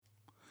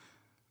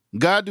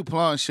Guy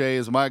Duplantier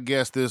is my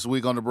guest this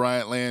week on the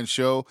Bryant Land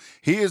Show.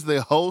 He is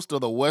the host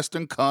of the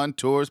Western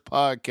Contours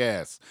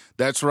podcast.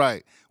 That's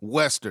right,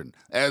 Western,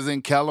 as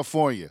in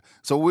California.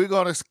 So we're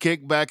going to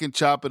kick back and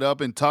chop it up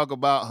and talk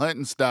about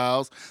hunting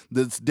styles,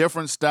 the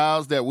different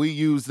styles that we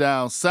use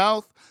down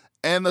south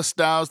and the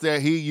styles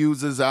that he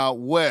uses out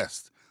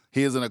west.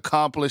 He is an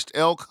accomplished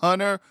elk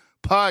hunter,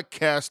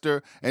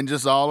 podcaster, and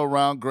just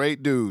all-around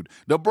great dude.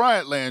 The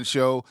Bryant Land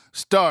Show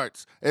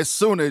starts as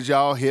soon as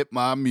y'all hit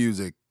my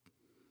music.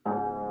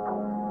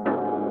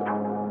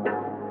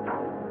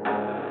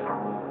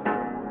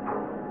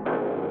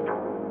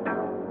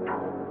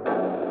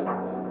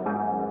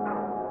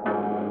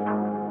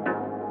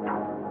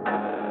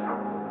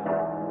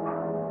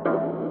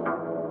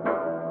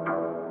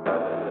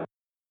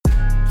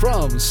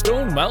 From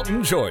Stone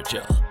Mountain,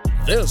 Georgia,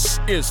 this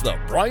is the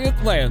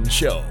Bryant Land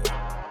Show.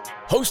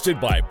 Hosted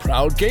by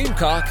proud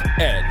Gamecock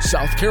and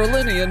South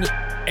Carolinian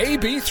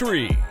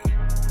AB3.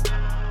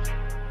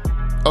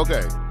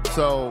 Okay,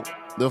 so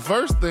the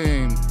first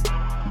thing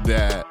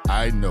that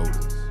I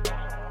noticed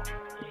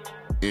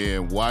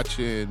in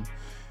watching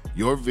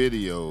your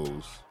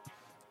videos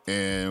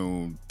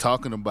and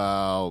talking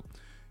about,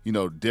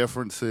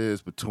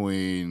 differences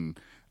between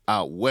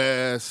out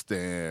west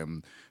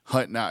and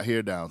hunting out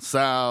here down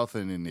south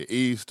and in the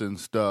east and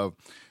stuff,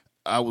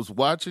 I was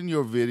watching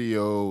your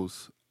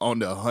videos on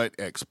the Hunt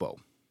Expo.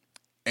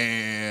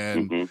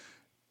 And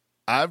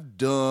I've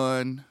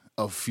done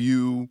a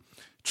few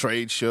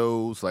trade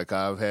shows, like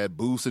I've had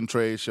booths in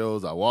trade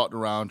shows, I walked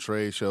around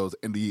trade shows,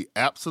 and the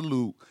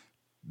absolute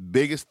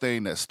biggest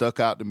thing that stuck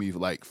out to me,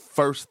 like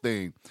first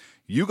thing,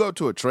 you go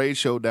to a trade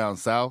show down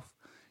south,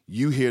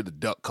 you hear the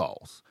duck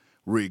calls.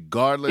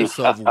 Regardless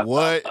of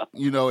what,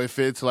 if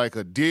it's like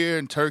a deer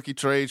and turkey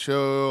trade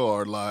show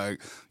or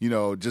like,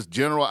 just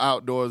general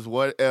outdoors,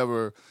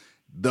 whatever,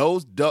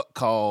 those duck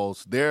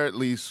calls, they're at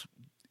least,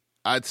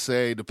 I'd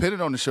say, depending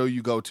on the show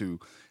you go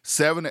to,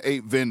 7 to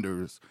 8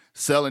 vendors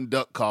selling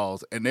duck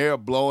calls, and they're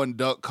blowing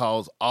duck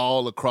calls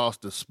all across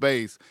the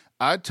space.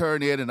 I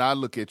turn in and I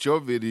look at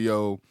your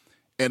video,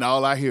 and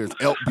all I hear is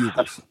elk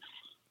bugles.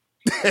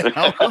 And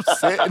I'm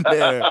sitting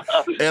there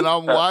and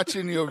I'm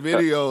watching your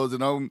videos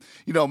and I'm,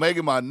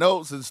 making my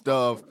notes and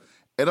stuff.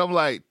 And I'm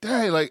like,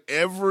 dang, like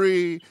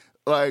every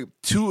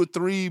 2 or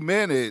 3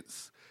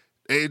 minutes,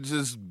 they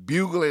just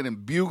bugling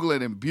and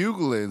bugling and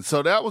bugling.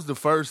 So that was the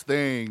first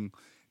thing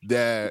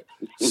that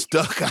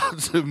stuck out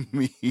to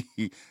me.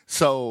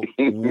 So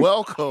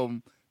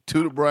welcome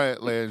to the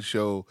Bryant Land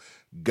Show,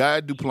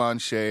 Guy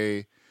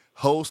Duplantier,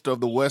 host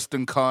of the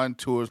Western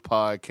Contours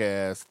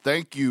podcast.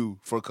 Thank you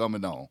for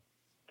coming on.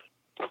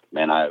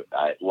 Man,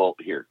 well,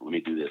 here, let me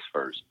do this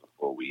first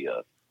before we,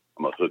 I'm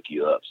going to hook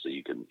you up so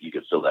you can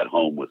feel that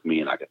home with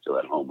me and I can feel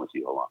that home with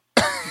you. Hold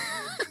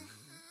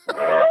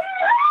on.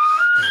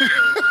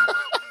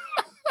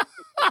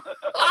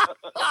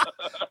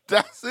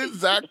 That's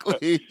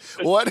exactly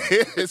what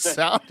it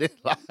sounded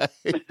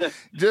like.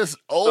 Just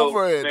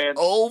over and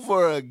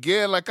over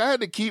again. Like I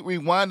had to keep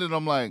rewinding.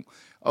 I'm like,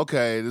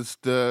 okay, this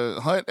the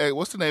Hunt.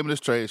 What's the name of this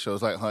trade show?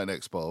 It's like Hunt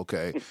Expo.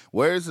 Okay,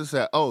 where is this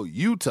at? Oh,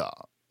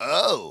 Utah.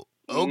 Oh,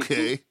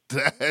 okay,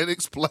 that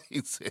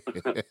explains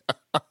it.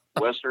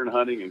 Western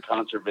Hunting and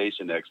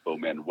Conservation Expo,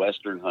 man.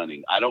 Western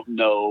hunting. I don't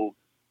know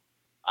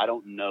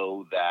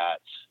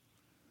that,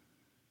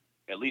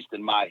 at least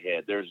in my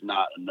head, there's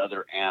not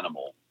another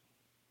animal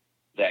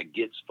that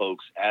gets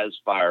folks as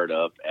fired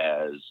up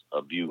as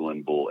a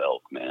bugling bull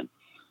elk, man.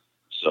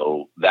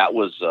 So that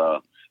was,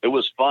 it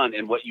was fun.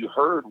 And what you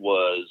heard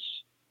was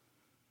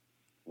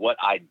what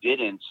I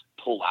didn't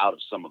pull out of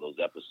some of those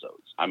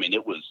episodes. I mean,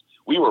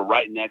 we were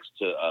right next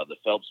to the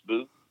Phelps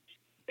booth,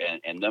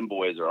 and them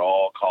boys are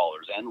all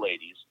callers and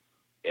ladies.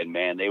 And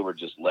man, they were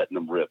just letting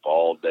them rip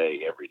all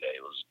day, every day.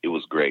 It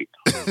was great.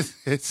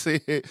 See,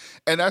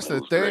 and that's the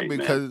thing, great,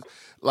 because man,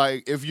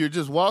 like if you're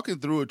just walking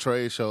through a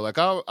trade show, like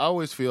I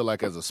always feel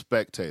like as a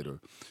spectator,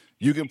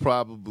 you can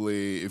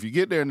probably, if you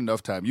get there in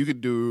enough time, you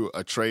can do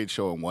a trade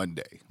show in one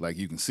day. Like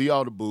you can see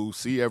all the booths,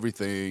 see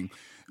everything,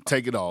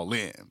 take it all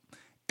in.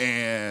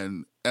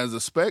 And as a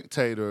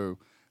spectator,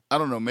 I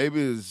don't know,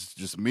 maybe it's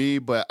just me,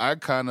 but I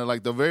kind of,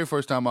 like the very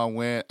first time I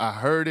went, I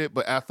heard it,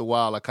 but after a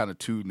while, I kind of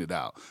tuned it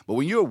out. But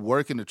when you're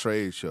working the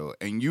trade show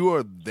and you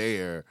are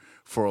there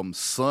from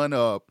sun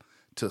up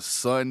to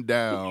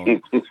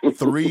sundown,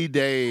 3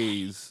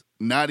 days,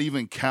 not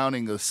even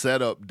counting a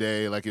setup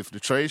day, like if the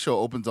trade show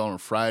opens on a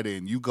Friday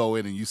and you go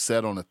in and you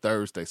set on a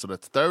Thursday, so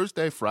that's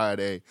Thursday,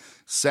 Friday,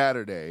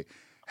 Saturday,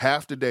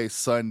 half the day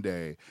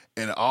Sunday,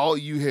 and all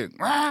you hit,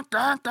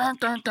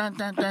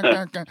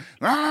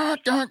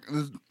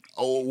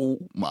 oh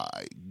my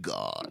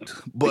God.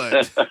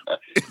 But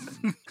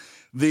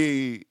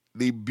the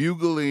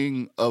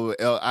bugling of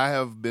elk, I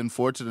have been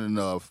fortunate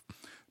enough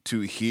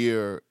to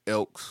hear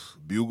elks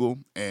bugle,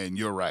 and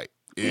you're right.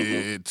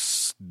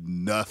 It's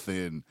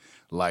nothing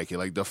like it.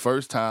 Like the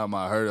first time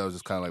I heard it, I was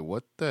just kind of like,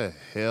 what the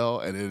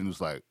hell? And then it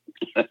was like,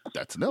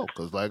 that's an elk.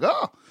 I was like,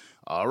 oh,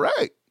 all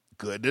right.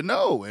 good to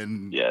know.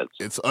 And yeah,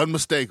 it's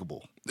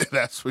unmistakable.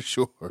 That's for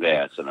sure.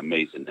 Yeah, it's an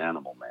amazing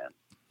animal, man.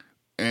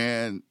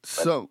 And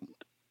so,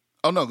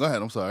 oh, no, go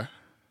ahead. I'm sorry.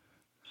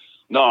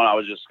 No, I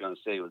was just going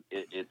to say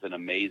it's an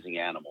amazing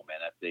animal, man.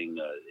 That thing,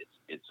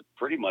 it's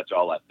pretty much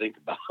all I think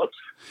about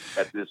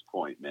at this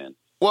point, man.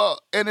 Well,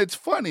 and it's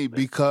funny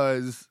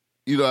because,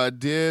 I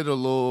did a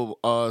little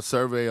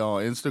survey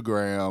on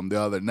Instagram the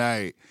other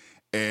night,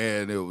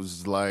 and it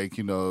was like,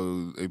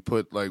 they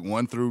put like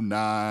 1 through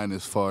 9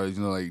 as far as,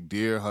 like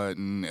deer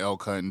hunting,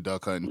 elk hunting,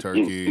 duck hunting,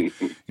 turkey.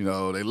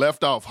 They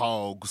left off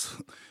hogs,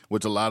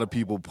 which a lot of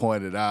people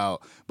pointed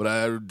out. But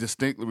I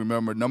distinctly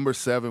remember number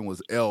 7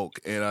 was elk.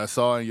 And I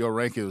saw in your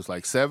ranking, it was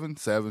like 7,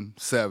 7,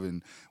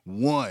 7,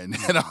 1.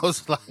 And I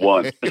was like,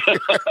 1.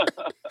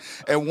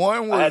 And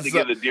 1 was. I had to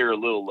give the deer a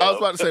little love. I was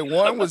about to say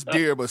 1 was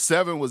deer, but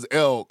 7 was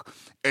elk.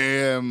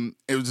 And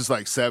it was just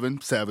like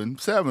 7, 7,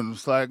 7.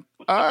 It's like,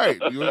 all right,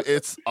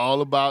 it's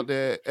all about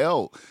that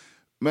elk.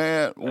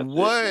 Man,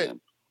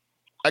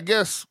 I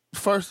guess,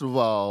 first of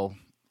all,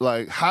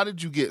 like, how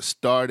did you get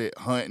started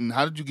hunting?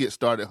 How did you get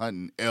started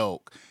hunting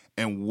elk?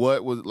 And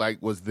what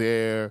was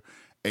there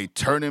a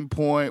turning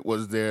point?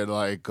 Was there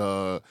like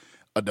a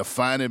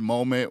defining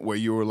moment where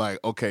you were like,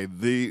 okay,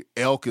 the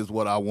elk is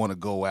what I want to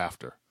go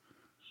after?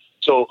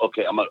 So,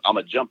 okay, I'm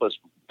gonna jump us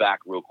back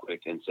real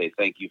quick and say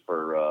thank you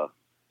for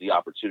the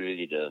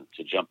opportunity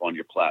to jump on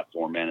your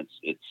platform, man.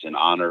 It's an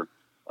honor.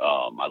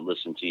 I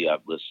listen to you.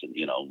 I've listened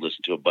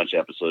to a bunch of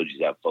episodes.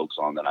 You have folks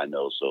on that I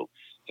know. So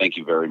thank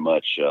you very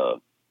much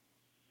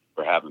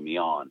for having me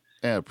on.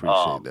 I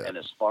appreciate that. And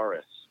as far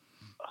as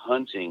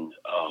hunting,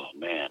 oh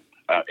man,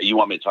 you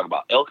want me to talk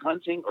about elk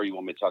hunting, or you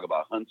want me to talk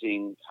about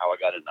hunting, how I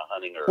got into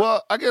hunting? Or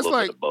well, I guess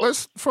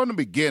let's from the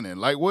beginning.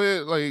 Like,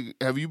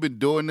 have you been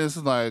doing this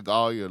like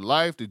all your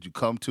life? Did you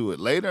come to it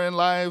later in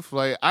life?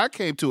 Like, I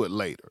came to it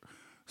later.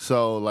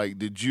 So, like,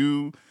 did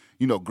you,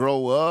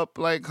 grow up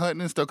like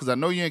hunting and stuff? Because I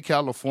know you're in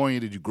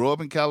California. Did you grow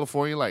up in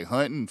California, like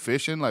hunting,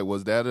 fishing? Like,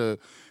 was that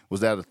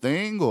a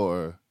thing,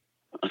 or?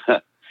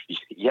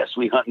 Yes,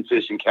 we hunt and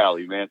fish in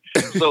Cali, man.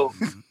 So,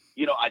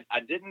 I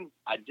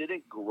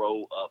didn't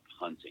grow up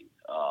hunting.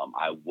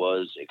 I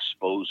was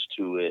exposed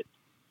to it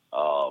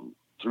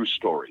through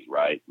story,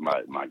 right?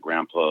 My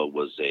grandpa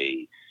was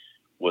a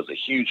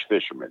huge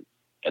fisherman,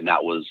 and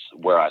that was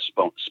where I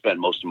spent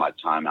most of my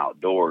time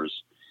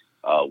outdoors,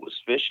 was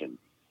fishing.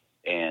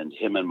 And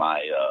him and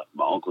my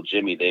Uncle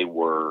Jimmy, they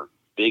were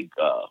big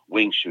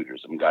wing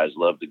shooters. Some guys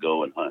love to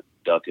go and hunt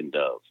duck and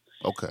dove.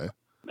 Okay.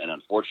 And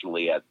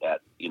unfortunately, at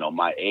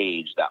my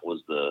age,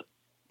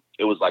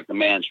 it was like the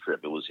man's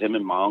trip. It was him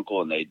and my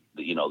uncle, and they'd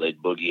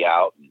boogie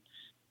out. And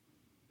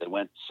they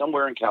went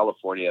somewhere in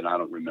California, and I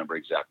don't remember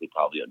exactly,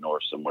 probably up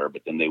north somewhere.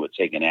 But then they would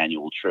take an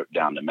annual trip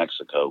down to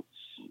Mexico,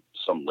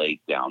 some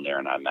lake down there,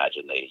 and I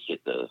imagine they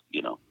hit the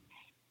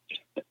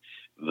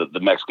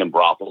Mexican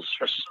brothels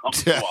or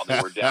something while they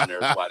were down there.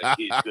 That's why the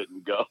kids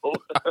couldn't go.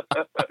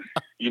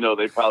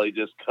 They probably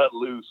just cut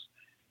loose.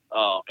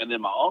 And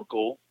then my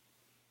uncle.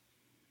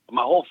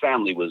 My whole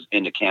family was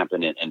into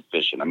camping and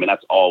fishing. I mean,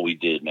 that's all we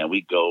did, man.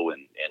 We'd go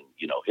and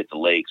hit the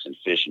lakes and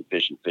fish and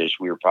fish and fish.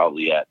 We were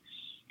probably at,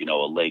 a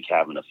lake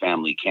having a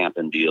family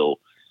camping deal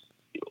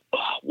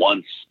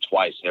once,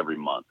 twice every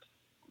month.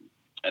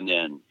 And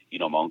then,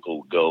 my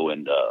uncle would go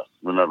and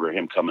remember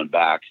him coming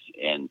back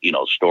and,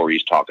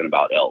 stories talking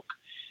about elk.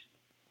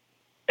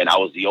 And I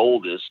was the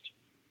oldest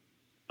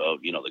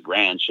of, the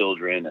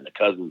grandchildren and the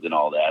cousins and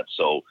all that.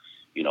 So,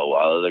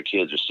 while other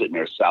kids are sitting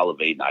there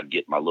salivating, I'd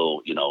get my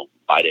little,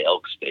 bite of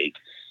elk steak.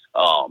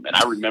 And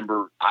I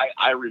remember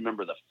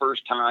the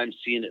first time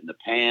seeing it in the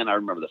pan. I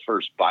remember the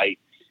first bite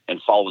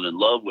and falling in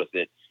love with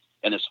it.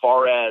 And as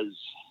far as,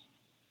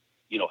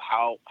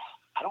 how,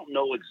 I don't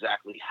know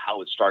exactly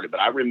how it started, but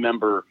I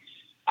remember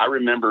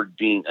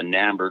being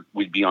enamored.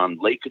 We'd be on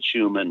Lake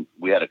Cachuman.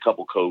 We had a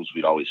couple coves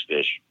we'd always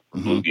fish,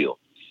 bluegill.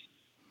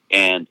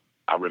 And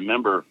I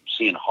remember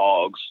seeing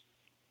hogs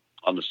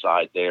on the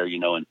side there,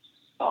 and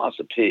oh, it's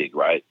a pig,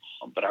 right?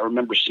 But I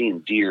remember seeing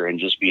deer and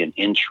just being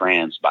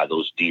entranced by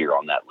those deer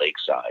on that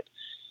lakeside.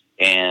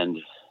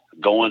 And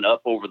going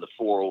up over the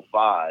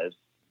 405,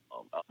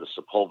 the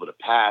Sepulveda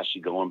Pass,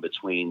 you go in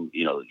between,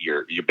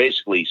 you're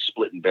basically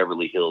splitting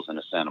Beverly Hills and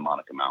the Santa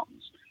Monica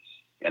Mountains.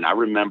 And I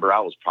remember I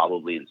was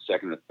probably in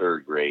 2nd or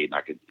 3rd grade, and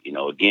I could,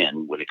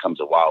 again, when it comes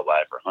to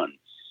wildlife or hunting,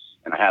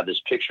 and I had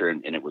this picture,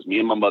 and it was me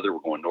and my mother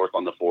were going north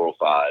on the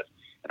 405.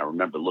 And I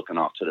remember looking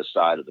off to the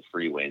side of the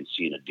freeway and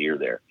seeing a deer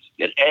there.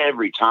 And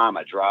every time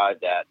I drive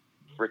that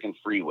freaking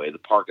freeway, the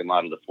parking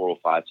lot of the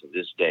 405, to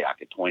this day, I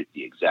could point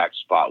the exact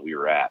spot we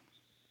were at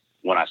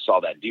when I saw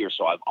that deer.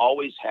 So I've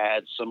always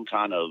had some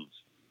kind of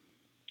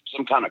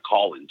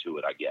call into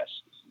it, I guess.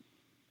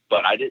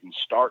 But I didn't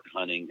start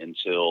hunting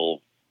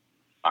until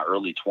my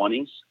early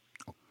 20s.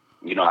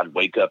 I'd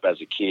wake up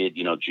as a kid,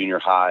 junior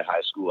high,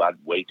 high school. I'd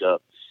wake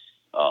up,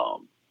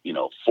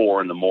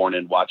 4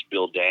 a.m, watch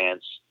Bill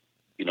dance,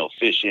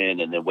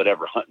 fishing, and then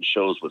whatever hunting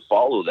shows would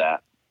follow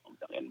that.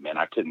 And man,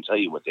 I couldn't tell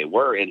you what they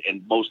were. And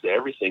most of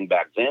everything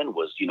back then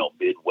was,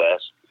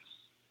 Midwest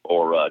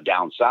or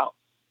down south.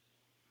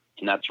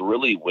 And that's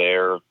really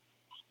where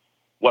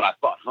what I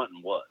thought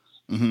hunting was.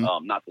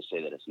 Mm-hmm. Not to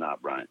say that it's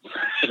not, Brian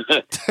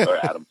or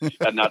Adam.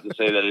 Not to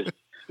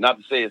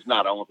say it's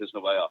not. I don't want this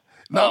nobody else.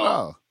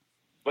 No.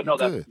 But no,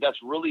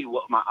 that's really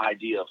what my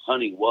idea of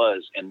hunting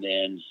was. And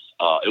then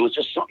it was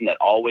just something that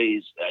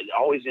always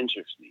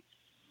interested me,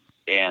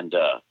 and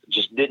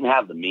just didn't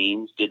have the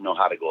means, didn't know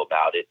how to go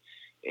about it.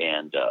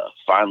 And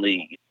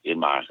finally, in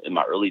my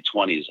early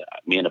 20s,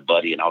 me and a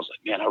buddy, and I was like,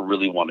 man, I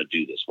really want to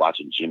do this.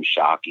 Watching Jim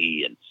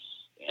Shockey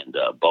and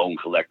Bone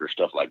Collector,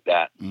 stuff like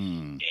that,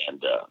 and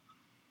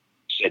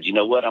said, you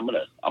know what, I'm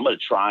gonna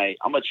try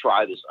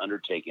this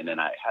undertaking. And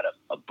I had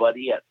a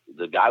buddy,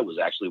 the guy was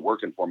actually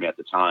working for me at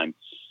the time.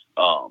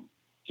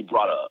 He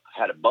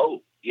had a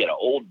bow. He had an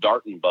old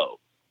Darton bow,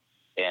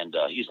 and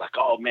he's like,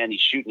 oh man,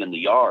 he's shooting in the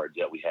yard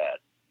that we had.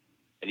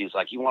 And he's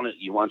like, you want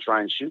to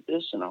try and shoot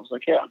this? And I was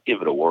like, yeah, I'll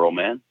give it a whirl,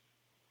 man.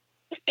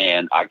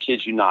 And I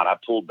kid you not, I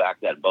pulled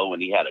back that bow,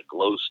 and he had a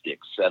glow stick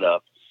set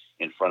up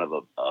in front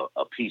of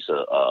a piece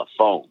of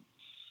foam.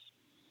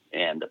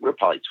 And we're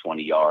probably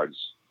 20 yards.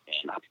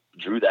 And I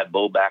drew that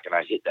bow back, and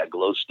I hit that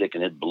glow stick,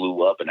 and it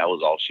blew up, and that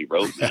was all she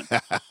wrote, man.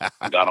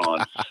 I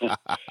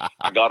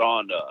got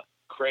on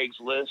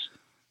Craigslist.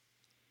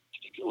 I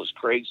think it was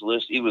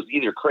Craigslist. It was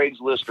either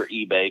Craigslist or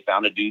eBay.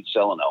 Found a dude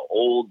selling an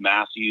old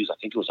Matthews. I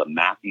think it was a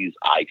Matthews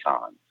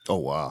Icon. Oh,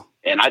 wow.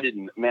 And I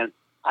didn't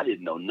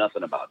know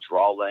nothing about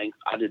draw length.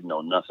 I didn't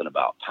know nothing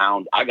about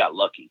pound. I got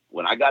lucky.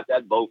 When I got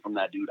that bow from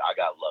that dude, I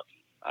got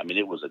lucky. I mean,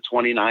 it was a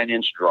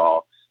 29-inch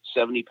draw,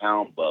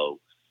 70-pound bow.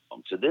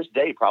 To this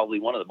day,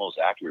 probably one of the most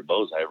accurate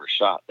bows I ever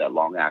shot, that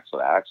long axle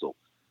to axle.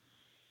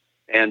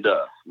 And,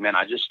 man,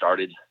 I just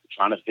started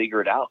trying to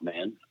figure it out,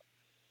 man.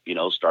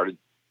 Started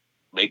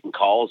making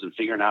calls and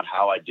figuring out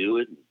how I do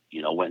it. And,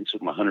 went and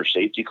took my hunter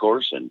safety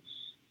course, and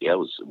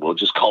we'll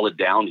just call it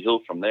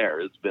downhill from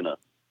there.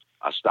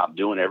 I stopped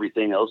doing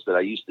everything else that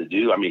I used to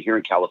do. I mean, here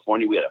in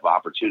California, we have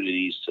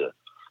opportunities to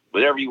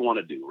whatever you want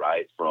to do,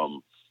 right?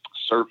 From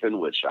surfing,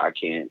 which I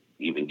can't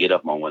even get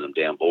up on one of them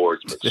damn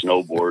boards, but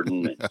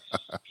snowboarding and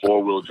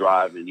 4-wheel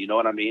driving, you know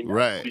what I mean?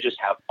 Right. You just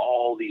have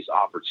all these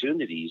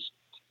opportunities,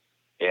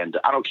 and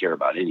I don't care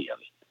about any of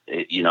it.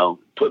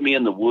 Put me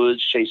in the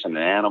woods chasing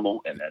an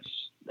animal, and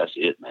that's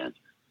it, man.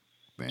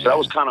 So that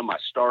was kind of my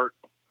start,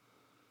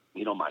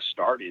 my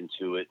start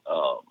into it.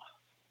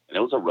 And it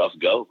was a rough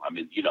go. I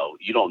mean, you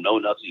don't know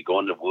nothing. You go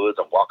in the woods.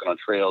 I'm walking on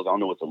trails. I don't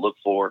know what to look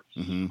for.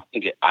 Mm-hmm.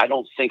 I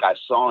don't think I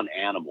saw an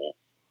animal.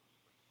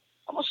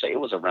 I'm gonna say it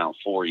was around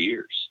 4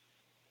 years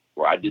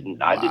where I did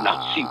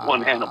not see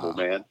one animal,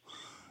 man.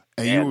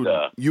 And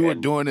you were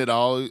doing it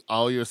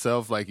all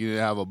yourself, like you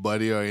didn't have a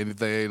buddy or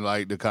anything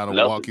like to kind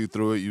of walk you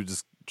through it. You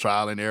just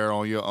trial and error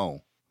on your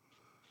own.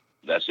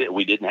 That's it.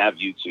 We didn't have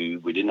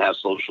YouTube. We didn't have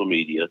social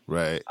media.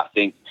 Right. I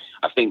think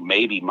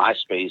maybe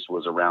MySpace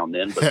was around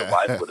then, but the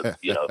wife would have,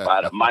 if I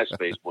had a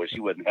MySpace, boy, she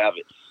wouldn't have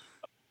it.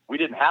 We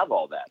didn't have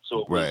all that.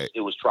 So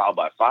it was trial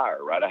by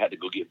fire, right? I had to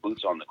go get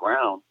boots on the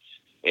ground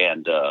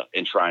and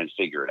try and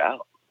figure it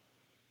out.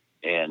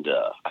 And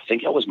I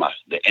think that was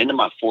the end of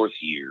my 4th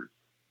year,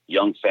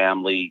 young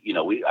family.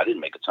 I didn't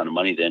make a ton of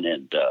money then,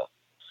 and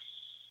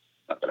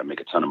not that I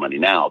make a ton of money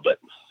now, but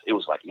it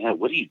was like, man,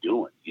 what are you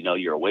doing?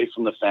 You're away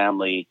from the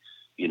family,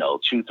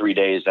 2-3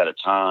 days at a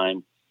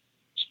time,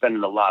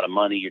 spending a lot of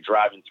money. You're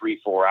driving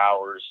 3-4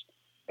 hours.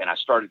 And I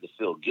started to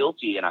feel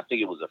guilty, and I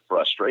think it was a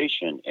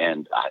frustration.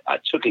 And I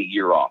took a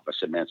year off. I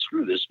said, man,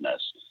 screw this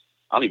mess.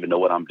 I don't even know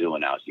what I'm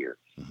doing out here.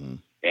 Mm-hmm.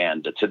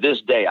 And to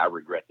this day, I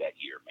regret that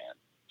year, man.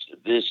 To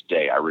this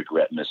day, I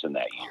regret missing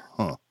that year.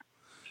 Huh.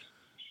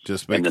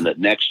 And then the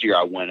next year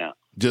I went out.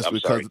 I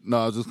was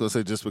just going to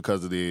say, just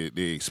because of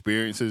the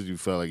experiences, you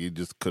felt like you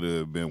just could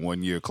have been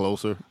 1 year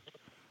closer?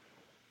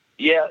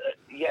 Yeah,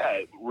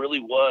 it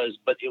really was.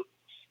 But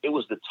it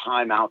was the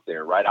time out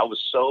there, right?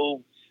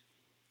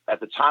 At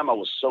the time, I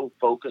was so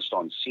focused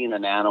on seeing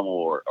an animal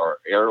or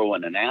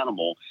arrowing an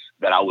animal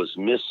that I was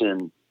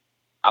missing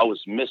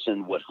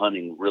what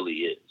hunting really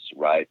is,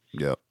 right?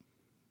 Yep.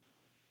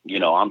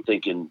 I'm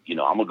thinking, I'm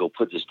gonna go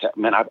put this.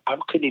 Man, I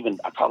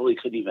probably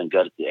couldn't even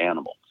gut the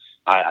animal.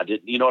 I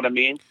didn't. You know what I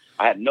mean?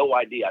 I had no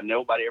idea.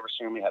 Nobody ever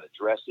showed me how to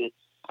dress it.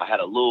 I had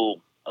a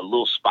little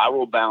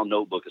spiral bound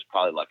notebook. It's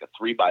probably like a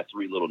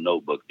 3x3 little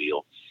notebook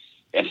deal,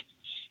 and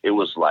it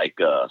was like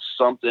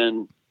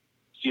something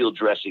field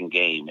dressing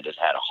game, and it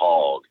had a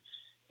hog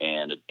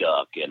and a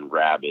duck and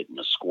rabbit and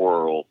a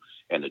squirrel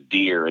and a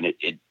deer, and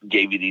it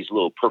gave you these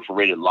little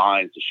perforated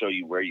lines to show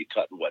you where you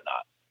cut and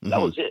whatnot. Mm-hmm.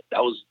 That was it.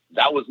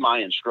 That was my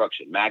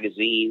instruction.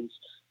 Magazines,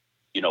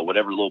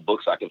 whatever little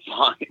books I could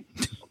find.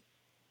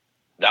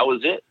 That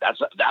was it.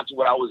 That's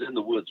what I was in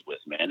the woods with,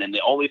 man. And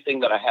the only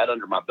thing that I had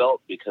under my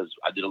belt, because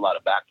I did a lot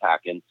of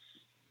backpacking,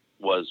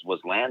 was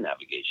land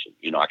navigation.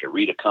 I could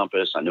read a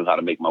compass. I knew how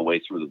to make my way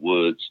through the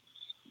woods.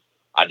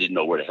 I didn't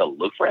know where the hell to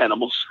look for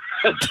animals.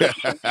 You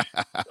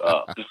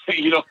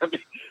know what I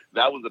mean?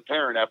 That was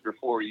apparent after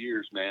 4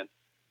 years, man.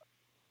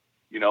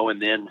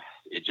 And then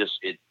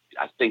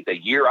I think the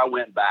year I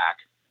went back,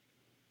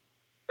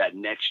 that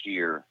next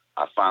year,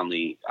 I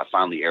finally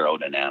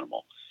arrowed an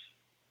animal.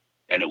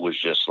 And it was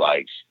just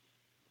like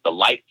the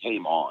light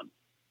came on,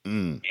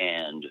 Mm.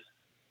 and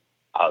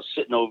I was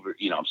sitting over,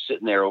 I'm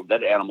sitting there.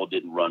 That animal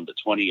didn't run to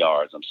 20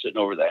 yards. I'm sitting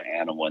over that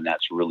animal, and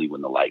that's really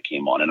when the light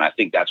came on. And I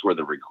think that's where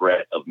the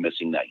regret of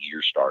missing that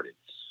year started.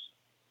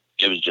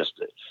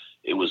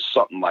 It was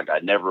something like I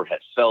never had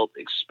felt,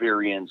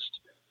 experienced.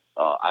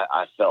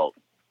 I felt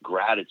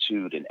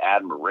gratitude and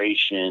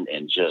admiration,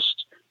 and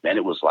just, man,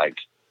 it was like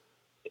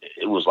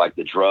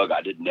the drug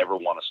I didn't ever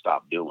want to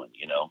stop doing.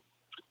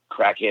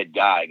 Crackhead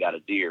guy got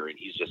a deer, and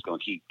he's just gonna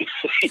keep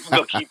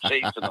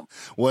chasing them.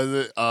 Was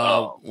it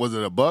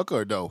a buck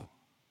or a doe?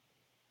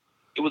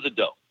 It was a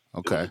doe.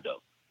 Okay. It was a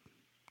doe.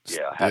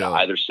 Yeah, I had an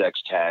either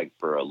sex tag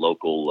for a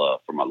local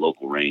for my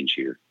local range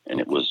here, and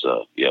it was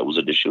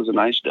she was a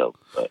nice doe.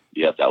 But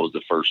yeah, that was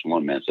the first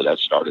one, man. So that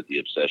started the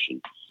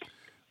obsession.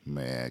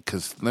 Man,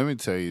 because let me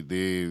tell you,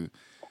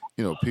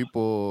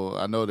 people,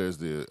 I know there's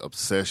the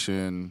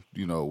obsession,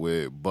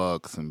 with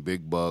bucks and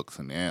big bucks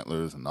and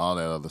antlers and all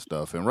that other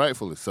stuff, and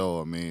rightfully so.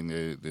 I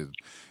mean,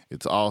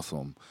 it's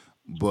awesome.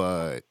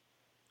 But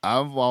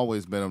I've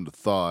always been of the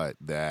thought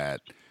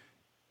that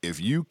if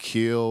you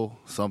kill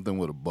something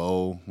with a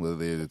bow,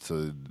 whether it's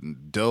a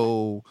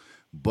doe,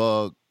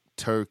 buck,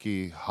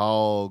 turkey,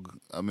 hog,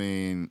 I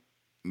mean,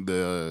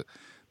 the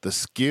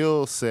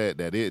skill set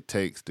that it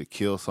takes to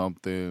kill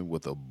something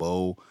with a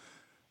bow,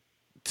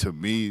 to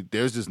me,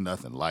 there's just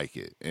nothing like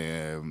it.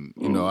 And,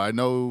 I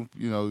know,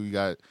 you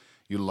got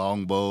your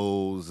long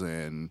bows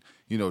and,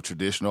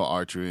 traditional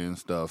archery and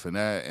stuff, and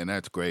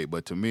that's great.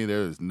 But to me,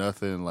 there's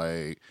nothing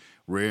like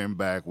rearing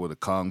back with a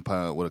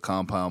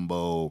compound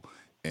bow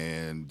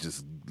and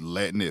just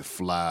letting it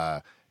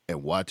fly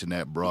and watching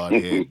that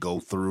broadhead go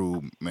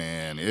through,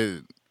 man,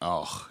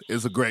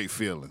 it's a great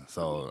feeling.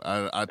 So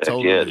I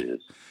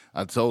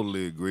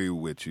totally agree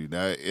with you.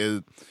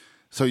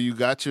 So you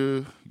got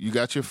your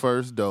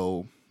first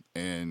doe,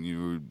 and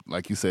you,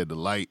 like you said, the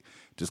light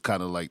just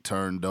kind of like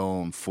turned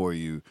on for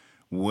you.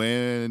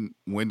 When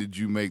did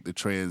you make the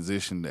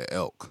transition to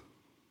elk?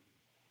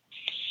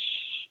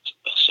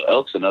 So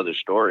elk's another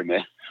story,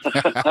 man.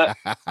 I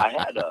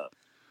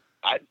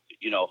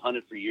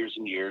hunted for years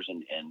and years,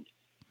 and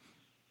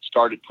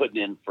started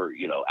putting in for,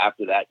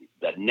 after that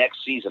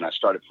next season, I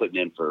started putting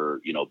in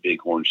for,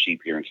 bighorn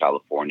sheep here in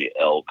California,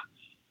 elk,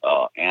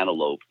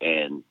 antelope,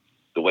 and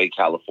the way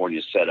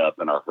California's set up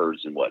and our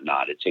herds and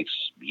whatnot, it takes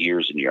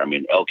years and years. I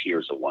mean, elk here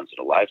is a once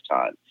in a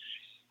lifetime.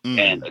 Mm.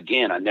 And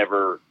again, I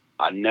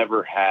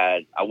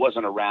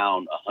wasn't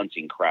around a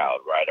hunting crowd,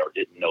 right? Or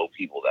didn't know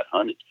people that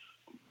hunted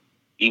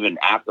even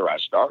after I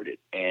started.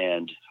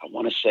 And I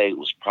want to say it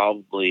was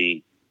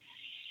probably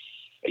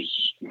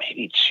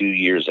maybe 2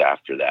 years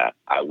after that,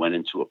 I went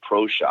into a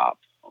pro shop,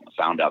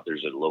 found out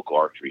there's a local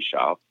archery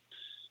shop,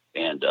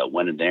 and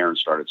went in there and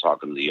started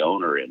talking to the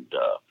owner, and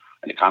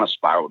it kind of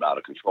spiraled out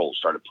of control.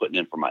 Started putting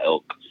in for my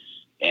elk,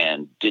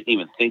 and didn't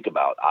even think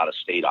about out of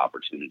state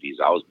opportunities.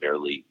 I was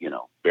barely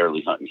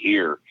hunting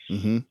here,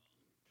 mm-hmm.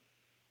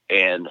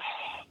 and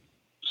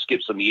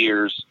skipped some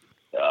years.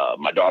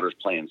 My daughter's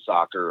playing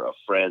soccer. A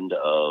friend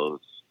of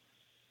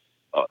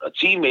a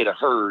teammate of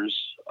hers,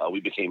 we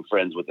became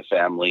friends with the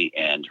family,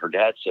 and her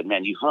dad said,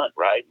 "Man, you hunt,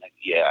 right?" And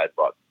I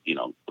brought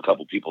a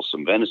couple people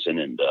some venison,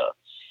 and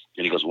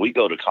he goes, "We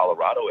go to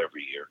Colorado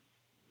every year.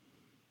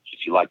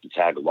 If you like to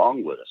tag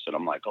along with us." And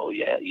I'm like, "Oh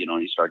yeah,"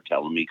 and he started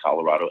telling me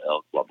Colorado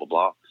elk, blah blah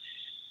blah.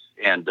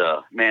 And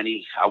man,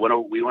 we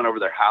went over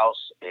their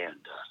house, and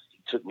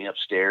he took me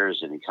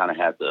upstairs, and he kind of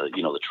had the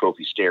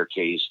trophy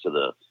staircase to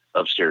the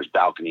upstairs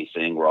balcony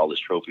thing where all his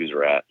trophies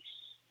are at.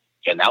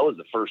 And that was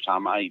the first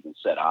time I even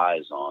set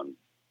eyes on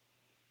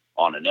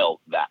an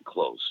elk that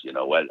close.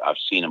 I've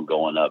seen them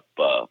going up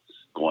to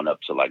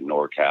like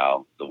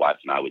NorCal. The wife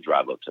and I would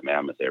drive up to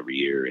Mammoth every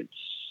year, and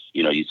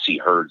you'd see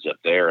herds up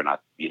there, and I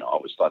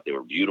always thought they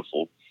were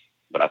beautiful,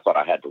 but I thought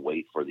I had to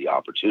wait for the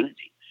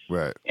opportunity,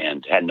 right?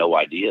 And had no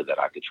idea that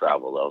I could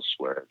travel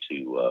elsewhere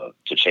to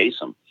chase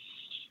them.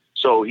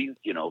 So he,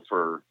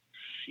 for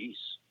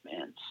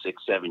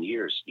 6-7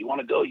 years, you want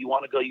to go.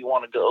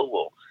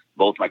 Well,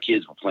 both my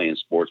kids were playing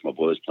sports. My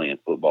boy was playing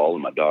football,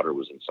 and my daughter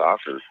was in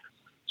soccer.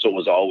 So it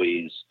was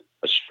always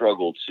a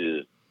struggle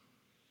to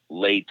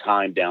lay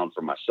time down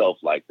for myself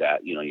like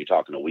that. You're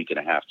talking a week and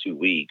a half, 2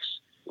 weeks,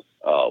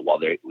 while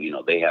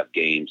they have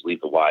games. Leave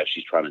the wife;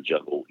 she's trying to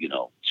juggle,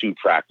 2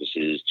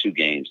 practices, 2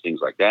 games, things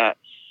like that.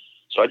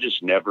 So I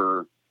just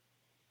never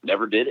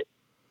did it.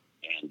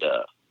 And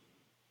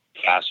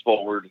fast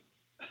forward,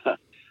 I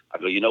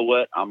go, you know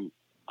what? I'm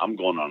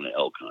going on an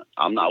elk hunt.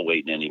 I'm not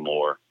waiting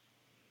anymore.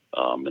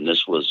 And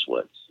this was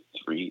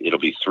it'll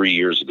be 3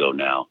 years ago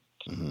now.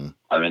 Mm-hmm.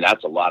 I mean,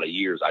 that's a lot of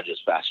years. I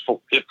just fast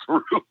forwarded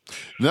through.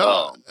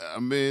 No, I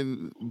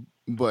mean,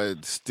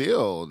 but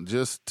still,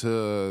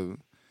 the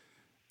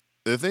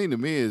thing to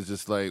me is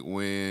just like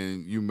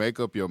when you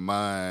make up your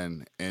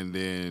mind, and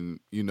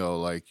then,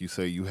 like you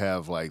say, you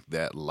have like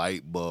that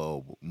light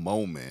bulb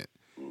moment,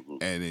 mm-hmm.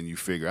 and then you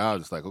figure out,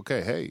 it's like,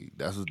 okay, hey,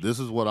 this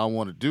is what I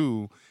want to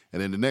do.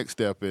 And then the next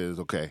step is,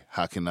 okay,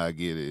 how can I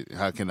get it?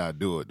 How can I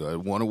do it? Do I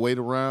want to wait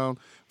around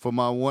for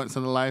my once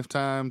in a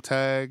lifetime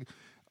tag?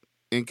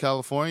 in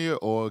California,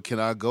 or can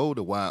I go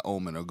to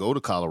Wyoming or go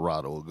to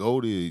Colorado or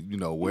go to,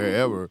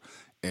 wherever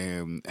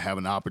and have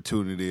an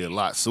opportunity a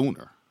lot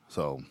sooner?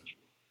 So,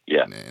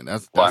 yeah, man,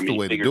 that's the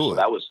way to do it.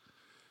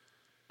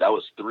 That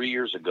was 3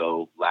 years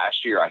ago.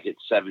 Last year, I hit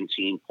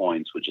 17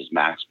 points, which is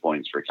max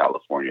points for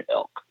California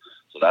elk.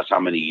 So that's how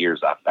many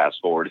years I fast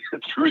forwarded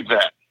through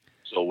that.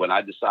 So when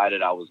I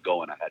decided I was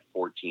going, I had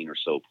 14 or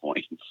so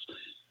points.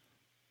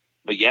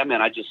 But yeah,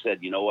 man, I just said,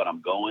 you know what,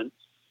 I'm going.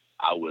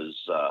 I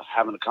was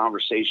having a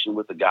conversation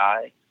with the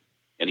guy,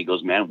 and he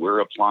goes, man, we're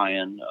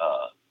applying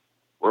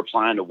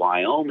to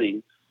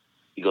Wyoming.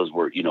 He goes,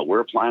 we're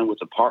applying with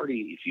the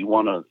party. If you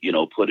want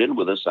to, put in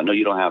with us, I know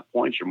you don't have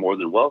points. You're more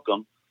than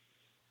welcome.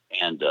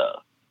 And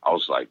I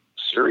was like,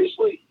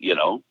 seriously,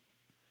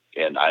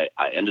 and I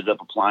ended up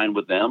applying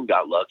with them,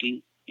 got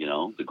lucky.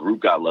 The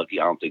group got lucky.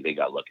 I don't think they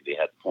got lucky. They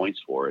had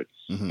points for it.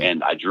 Mm-hmm.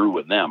 And I drew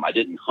with them. I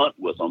didn't hunt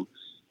with them,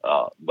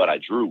 but I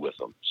drew with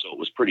them. So it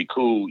was pretty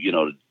cool,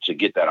 to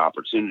get that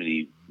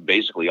opportunity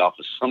basically off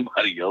of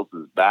somebody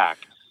else's back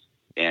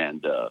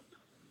and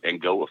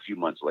go a few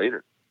months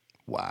later.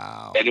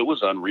 Wow. And it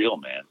was unreal,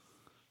 man.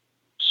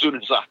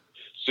 Soon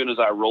as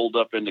I rolled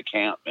up into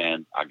camp,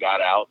 man, I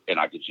got out and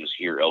I could just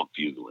hear elk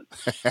bugling.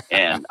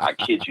 And I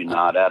kid you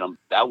not, Adam,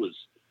 that was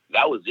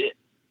it.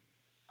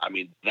 I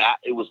mean,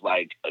 it was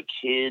like a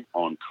kid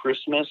on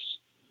Christmas.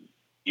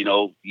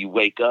 You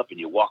wake up and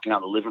you're walking out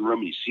in the living room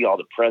and you see all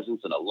the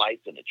presents and the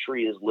lights and the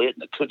tree is lit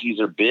and the cookies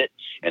are bit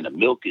and the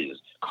milk is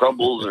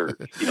crumbles or,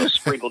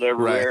 sprinkled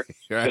everywhere.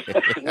 Right.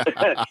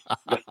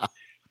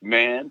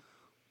 Man,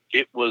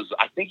 it was,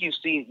 I think you've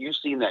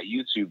seen that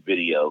YouTube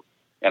video,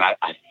 and I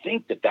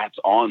think that's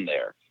on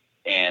there.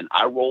 And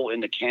I roll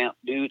into camp,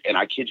 dude, and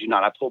I kid you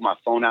not, I pulled my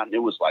phone out and it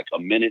was like a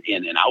minute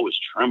in and I was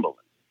trembling,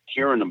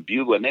 hearing them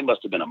bugle, and they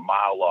must have been a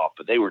mile off,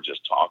 but they were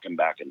just talking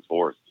back and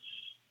forth.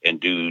 And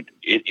dude,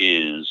 it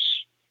is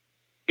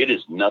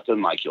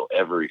nothing like you'll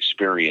ever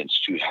experience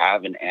to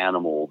have an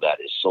animal that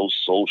is so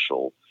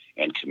social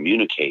and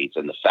communicates,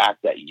 and the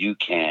fact that you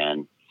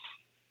can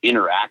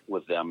interact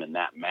with them in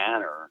that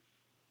manner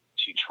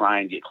to try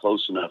and get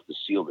close enough to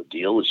seal the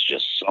deal is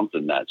just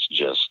something that's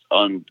just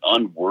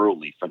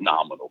unworldly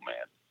phenomenal,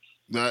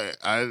 man.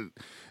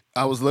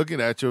 I was looking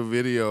at your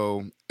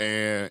video,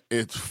 and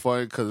it's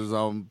funny because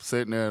I'm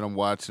sitting there and I'm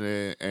watching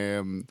it,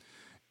 and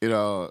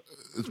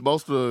it's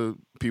most of the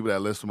people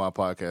that listen to my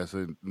podcast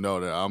and know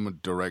that I'm a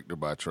director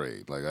by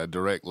trade. Like, I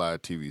direct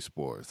live TV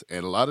sports,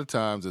 and a lot of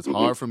times it's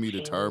hard for me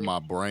to turn my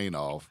brain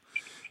off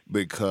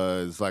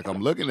because, like,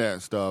 I'm looking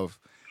at stuff.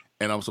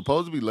 And I'm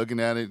supposed to be looking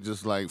at it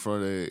just like for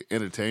the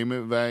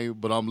entertainment value,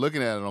 but I'm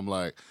looking at it and I'm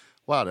like,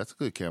 wow, that's a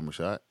good camera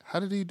shot. How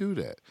did he do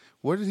that?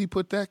 Where did he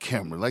put that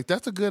camera? Like,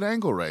 that's a good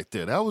angle right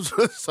there.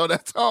 So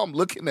that's how I'm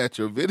looking at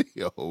your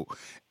video.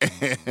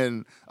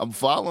 And I'm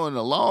following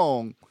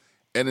along.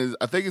 And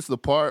I think it's the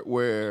part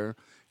where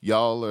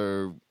y'all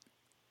are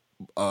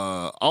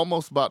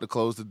almost about to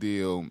close the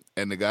deal,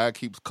 and the guy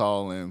keeps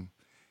calling.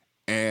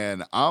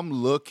 And I'm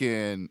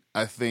looking,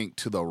 I think,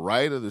 to the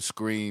right of the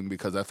screen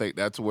because I think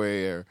that's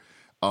where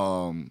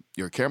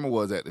your camera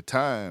was at the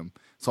time.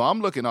 So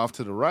I'm looking off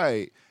to the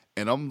right,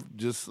 and I'm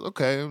just,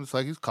 okay, it's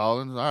like he's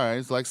calling. All right,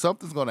 it's like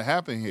something's going to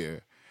happen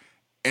here.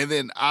 And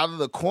then out of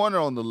the corner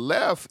on the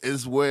left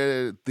is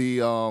where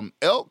the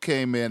elk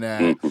came in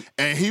at,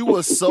 and he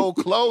was so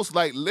close.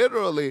 Like,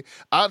 literally,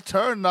 I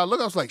turned and I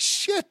looked, I was like,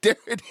 shit, there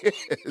it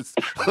is.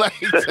 Like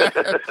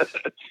that.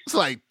 It's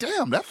like,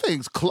 damn, that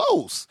thing's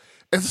close.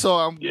 And so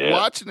I'm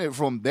watching it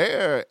from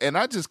there, and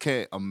I just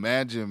can't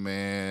imagine,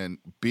 man,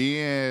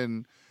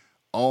 being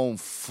on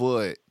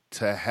foot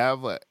to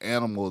have an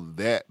animal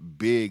that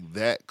big,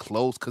 that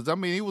close. Because, I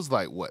mean, he was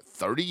like,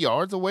 30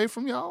 yards away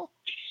from y'all?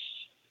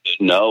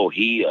 No,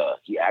 he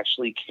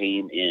actually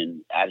came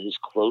in at his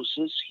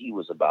closest. He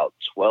was about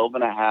 12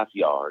 and a half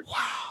yards.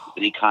 Wow.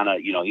 And he kind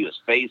of, he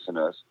was facing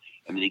us,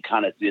 and then he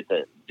kind of did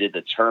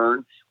the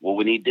turn. Well,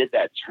 when he did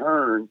that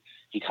turn,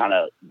 he kind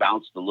of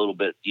bounced a little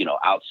bit,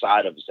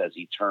 outside of us as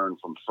he turned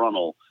from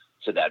frontal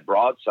to that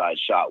broadside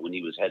shot when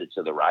he was headed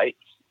to the right.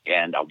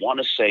 And I want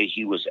to say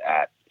he was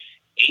at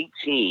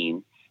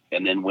 18.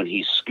 And then when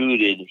he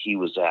scooted, he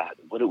was at,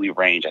 what did we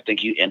range? I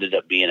think he ended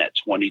up being at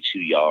 22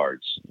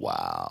 yards.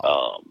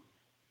 Wow.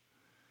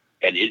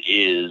 And it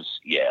is,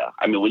 yeah.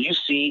 I mean, when you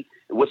see,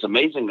 what's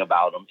amazing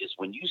about them is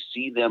when you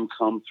see them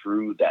come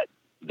through that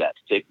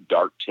thick,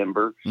 dark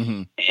timber,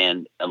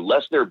 and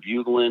unless they're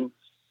bugling,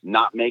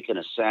 not making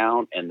a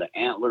sound, and the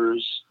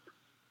antlers,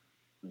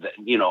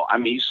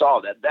 you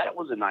saw that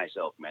was a nice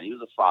elk, man. He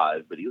was a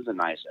 5, but he was a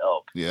nice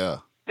elk. Yeah.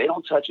 They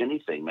don't touch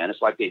anything, man.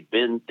 It's like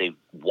they've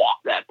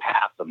walked that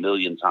path a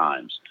million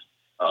times.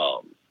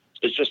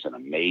 It's just an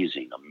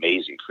amazing,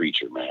 amazing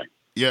creature, man.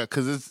 Yeah,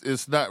 because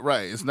it's not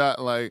right. It's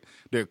not like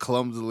they're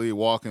clumsily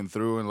walking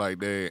through and like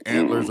their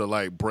antlers are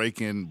like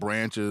breaking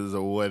branches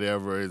or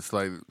whatever. It's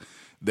like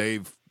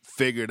they've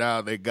figured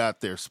out they got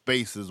their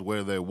spaces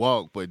where they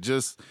walk. But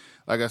just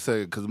like I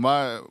said, because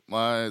my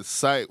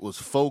sight was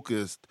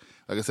focused,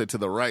 like I said, to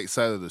the right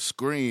side of the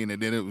screen, and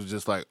then it was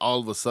just like all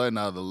of a sudden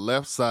out of the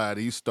left side,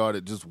 he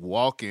started just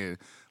walking,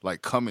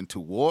 like coming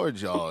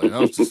towards y'all, and I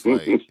was just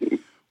like,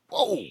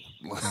 whoa,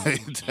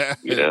 like that.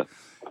 Yeah.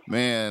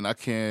 Man, I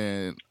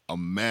can't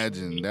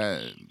imagine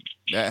that.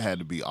 That had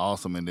to be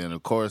awesome. And then,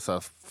 of course, I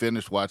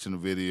finished watching the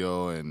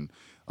video, and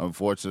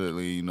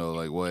unfortunately,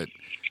 like what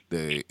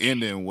the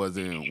ending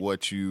wasn't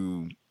what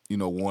you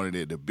wanted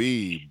it to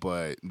be.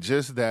 But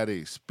just that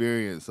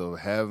experience of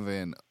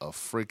having a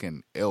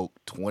freaking elk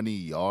 20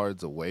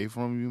 yards away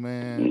from you,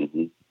 man.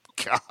 Mm-hmm.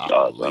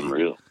 Oh, it's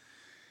unreal.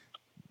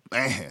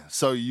 Man,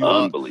 so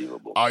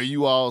unbelievable. Are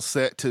you all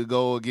set to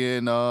go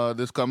again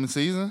this coming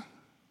season?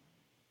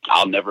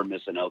 I'll never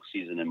miss an elk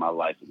season in my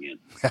life again.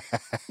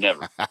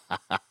 Never.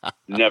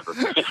 Never.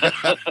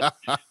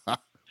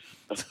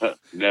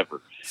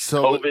 Never.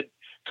 So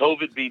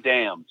COVID be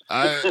damned.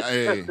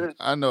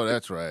 I know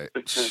that's right.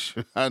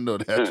 I know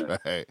that's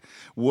right.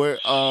 Where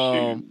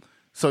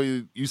so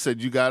you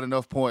said you got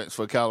enough points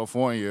for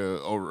California,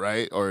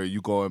 right? Or are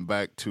you going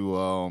back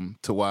to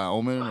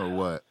Wyoming or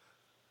what?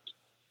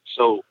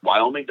 So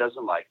Wyoming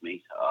doesn't like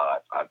me.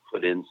 I've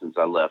put in since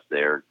I left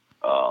there.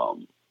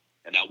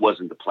 And that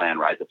wasn't the plan,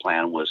 right? The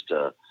plan was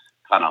to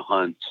kind of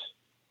hunt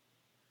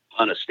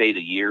a state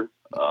a year.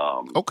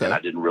 Okay. And I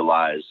didn't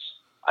realize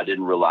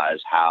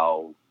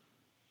how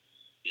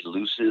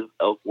elusive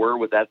elk were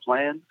with that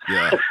plan.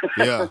 Yeah,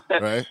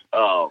 right.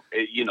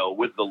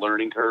 With the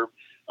learning curve.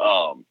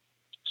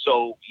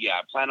 So yeah,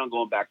 I plan on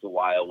going back to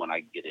Wyoming when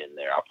I get in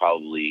there. I'll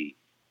probably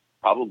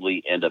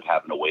end up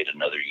having to wait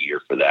another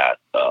year for that.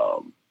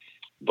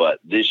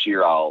 But this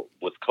year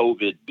with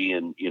COVID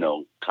being,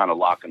 kind of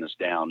locking us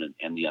down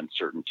and the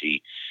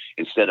uncertainty,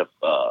 instead of,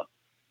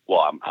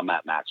 I'm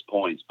at max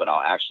points, but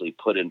I'll actually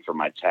put in for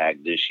my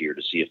tag this year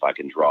to see if I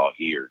can draw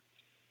here.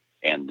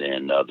 And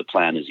then the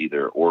plan is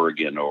either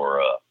Oregon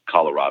or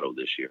Colorado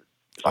this year.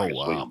 If I can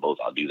swing on both,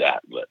 I'll do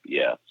that. But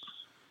yeah.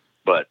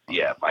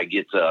 If I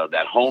get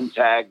that home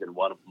tag, then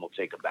one of them will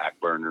take a back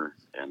burner.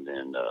 And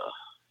then,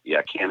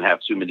 I can't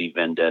have too many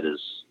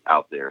vendettas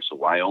out there. So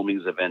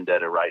Wyoming's a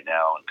vendetta right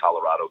now, and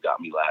Colorado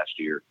got me last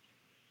year.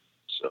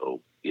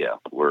 So yeah,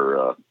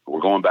 we're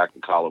going back to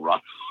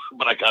Colorado,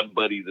 but I got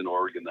buddies in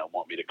Oregon that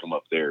want me to come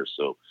up there.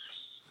 So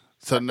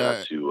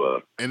now,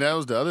 and that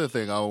was the other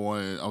thing I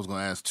was going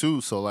to ask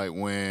too. So like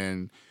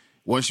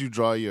once you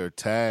draw your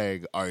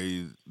tag, are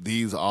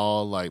these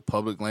all like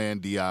public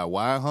land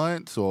DIY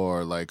hunts,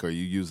 or like are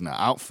you using an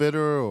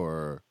outfitter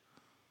or?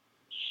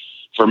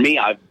 For me,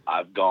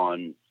 I've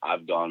gone,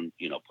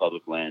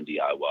 public land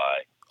DIY.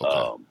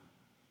 Okay.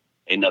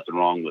 Ain't nothing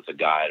wrong with a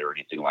guide or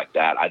anything like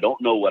that. I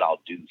don't know what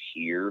I'll do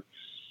here,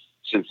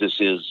 since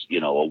this is,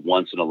 a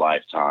once in a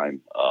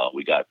lifetime.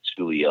 We got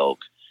Tule elk,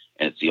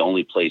 and it's the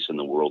only place in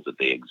the world that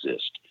they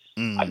exist.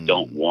 I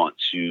don't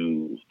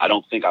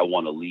think I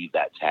want to leave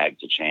that tag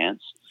to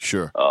chance.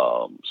 Sure.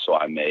 So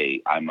I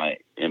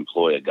might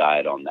employ a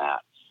guide on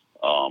that,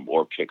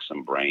 or pick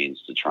some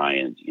brains to try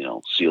and,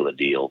 seal a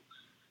deal.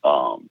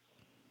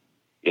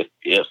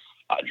 If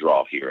I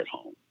draw here at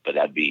home, but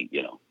that'd be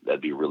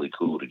really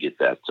cool to get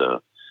that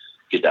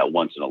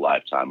once in a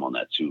lifetime on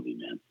that Tule,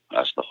 man.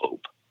 That's the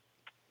hope.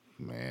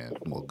 Man,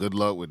 well, good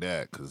luck with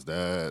that, because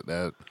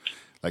that,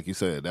 like you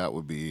said, that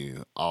would be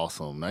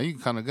awesome. Now you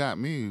kind of got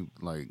me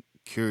like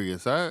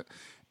curious.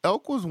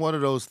 Elk was one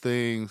of those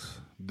things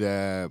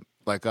that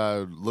like I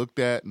looked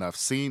at, and I've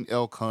seen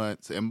elk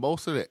hunts, and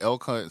most of the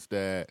elk hunts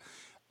that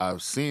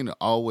I've seen are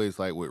always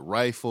like with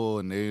rifle,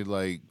 and they're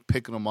like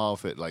picking them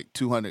off at like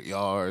 200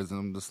 yards. And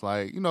I'm just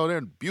like,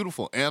 they're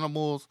beautiful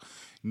animals,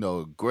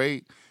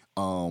 great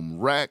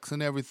racks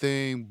and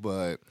everything,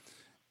 but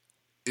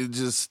it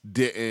just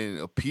didn't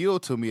appeal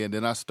to me. And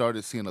then I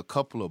started seeing a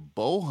couple of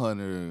bow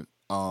hunting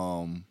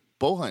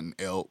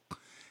elk,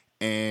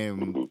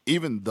 and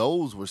even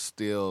those were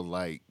still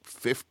like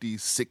 50,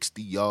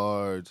 60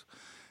 yards.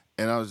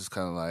 And I was just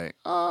kind of like,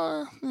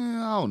 I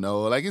don't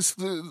know. Like, it's,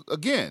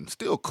 again,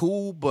 still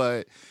cool,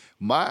 but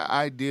my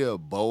idea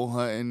of bow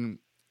hunting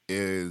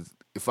is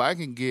if I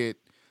can get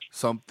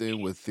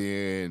something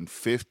within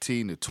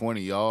 15 to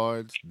 20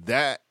 yards,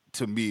 that,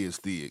 to me, is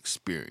the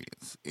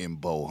experience in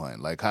bow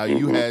hunting. Like how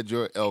you had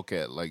your elk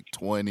at like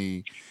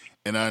 20,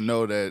 and I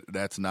know that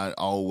that's not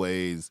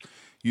always,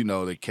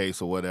 the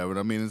case or whatever.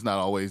 I mean, it's not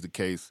always the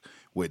case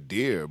with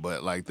deer,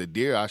 but like the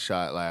deer I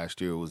shot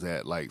last year was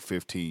at like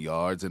 15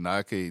 yards, and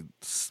I could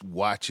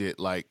watch it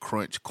like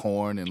crunch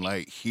corn and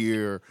like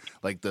hear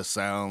like the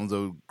sounds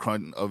of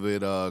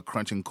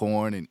crunching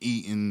corn and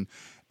eating,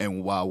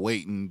 and while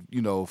waiting,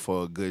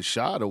 for a good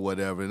shot or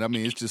whatever. And I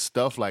mean, it's just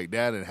stuff like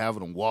that, and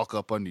having them walk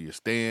up under your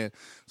stand.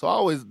 So I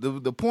always,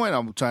 the point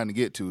I'm trying to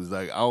get to is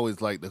like I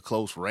always like the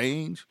close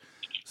range.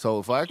 So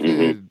if I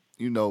could,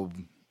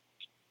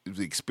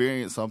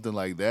 experience something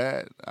like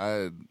that,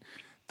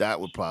 that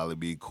would probably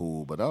be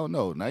cool. But I don't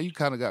know. Now you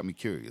kind of got me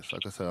curious.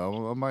 Like I said,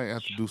 I might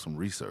have to do some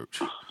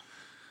research.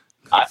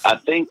 I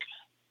think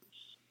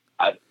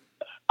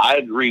I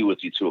agree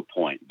with you to a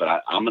point,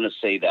 but I'm going to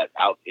say that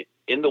out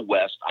in the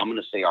West, I'm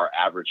going to say our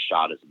average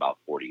shot is about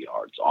 40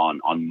 yards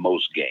on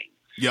most game.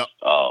 Yep.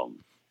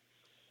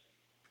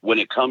 When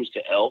it comes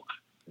to elk,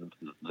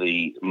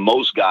 the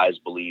most guys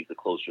believe the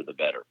closer the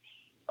better.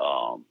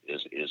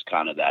 Is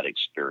kind of that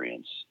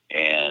experience.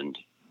 And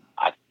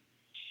I've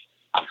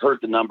heard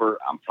the number.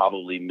 I'm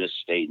probably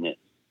misstating it.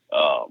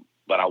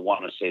 But I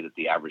want to say that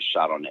the average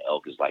shot on the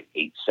elk is like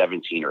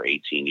 17 or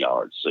 18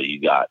 yards. So you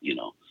got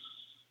your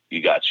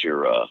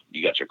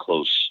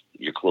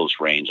close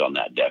range on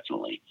that,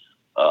 definitely.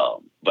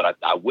 But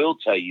I will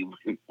tell you,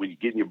 when you're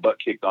getting your butt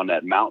kicked on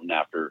that mountain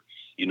after,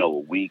 a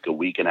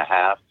week and a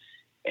half,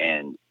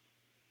 and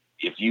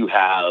if you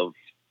have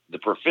the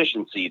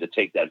proficiency to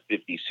take that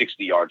 50,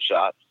 60-yard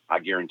shot, I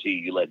guarantee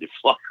you let it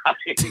fly.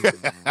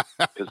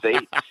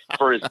 Because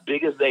for as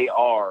big as they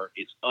are,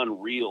 it's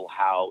unreal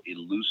how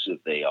elusive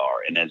they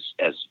are. And as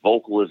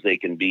vocal as they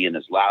can be and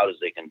as loud as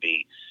they can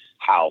be,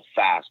 how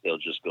fast they'll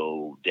just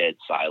go dead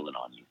silent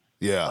on you.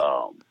 Yeah.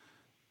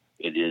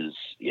 It is,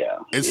 yeah.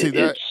 And see,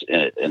 it's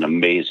an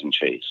amazing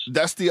chase.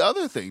 That's the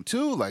other thing,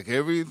 too. Like,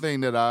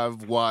 everything that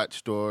I've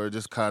watched or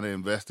just kind of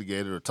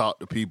investigated or talked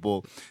to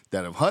people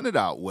that have hunted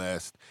out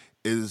west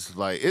is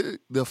like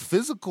the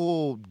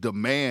physical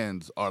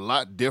demands are a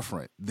lot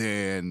different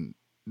than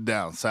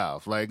down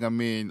south. Like, I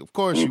mean, of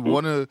course, you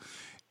want to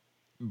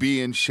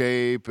be in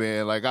shape.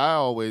 And, like, I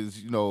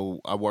always,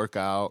 I work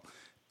out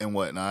and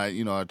whatnot.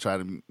 I try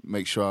to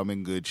make sure I'm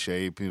in good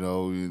shape,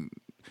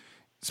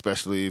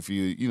 especially if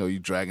you're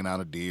dragging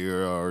out a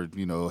deer or,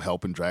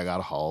 helping drag out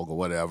a hog or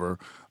whatever.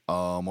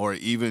 Or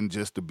even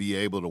just to be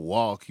able to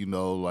walk,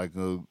 like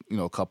a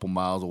couple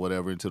miles or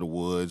whatever into the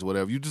woods,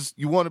 whatever.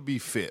 You want to be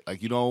fit.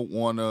 Like, you don't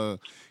want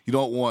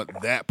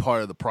that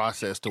part of the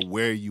process to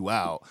wear you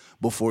out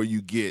before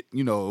you get,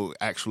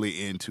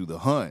 actually into the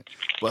hunt.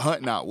 But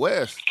hunting out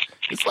west,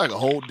 it's like a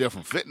whole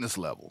different fitness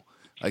level.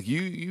 Like,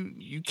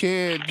 you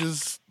can't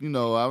just,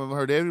 I've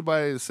heard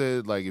everybody that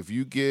said, like, if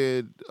you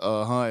get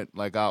a hunt,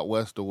 like, out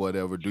west or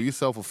whatever, do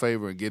yourself a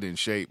favor and get in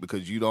shape,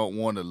 because you don't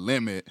want to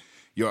limit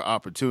your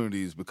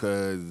opportunities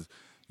because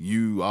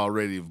you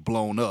already have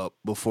blown up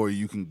before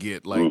you can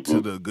get, like, to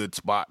the good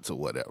spots or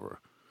whatever.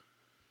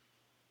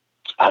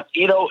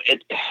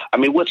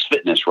 What's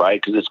fitness,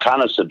 right? Because it's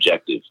kind of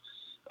subjective.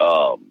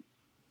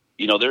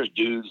 There's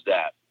dudes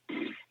that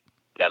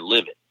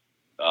live it.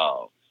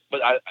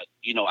 But I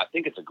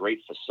think it's a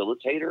great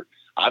facilitator.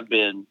 I've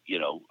been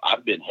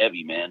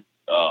heavy, man.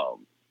 I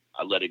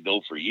let it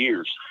go for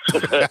years,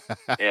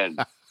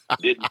 and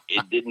it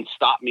didn't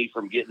stop me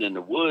from getting in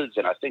the woods.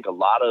 And I think a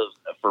lot of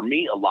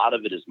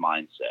it is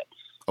mindset.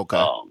 Okay.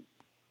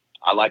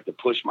 I like to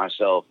push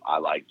myself. I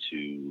like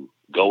to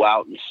go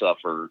out and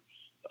suffer.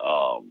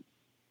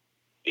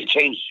 It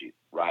changes you,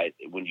 right?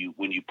 When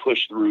you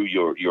push through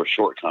your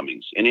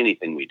shortcomings in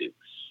anything we do.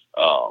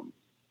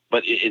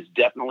 But it's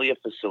definitely a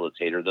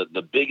facilitator.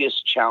 The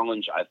biggest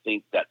challenge I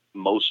think that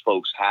most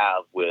folks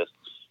have with,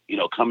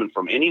 coming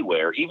from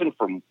anywhere, even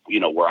from,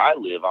 where I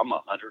live, I'm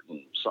 100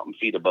 and something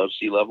feet above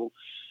sea level,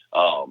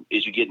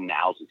 is you get in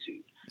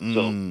altitude.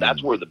 So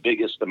that's where the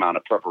biggest amount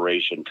of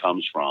preparation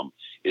comes from,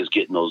 is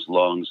getting those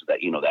lungs, that,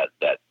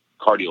 that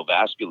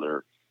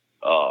cardiovascular,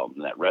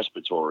 that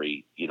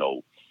respiratory,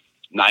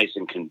 nice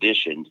and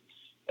conditioned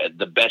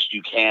the best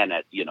you can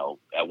at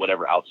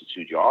whatever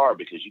altitude you are,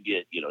 because you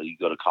get, you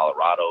go to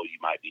Colorado, you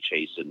might be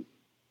chasing,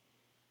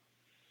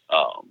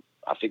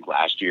 I think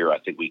last year,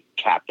 we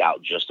capped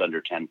out just under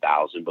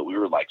 10,000, but we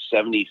were like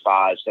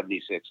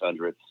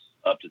 7,600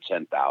 up to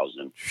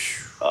 10,000.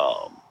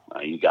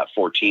 You got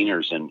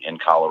 14ers in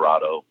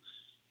Colorado.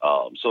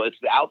 So it's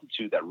the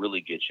altitude that really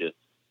gets you.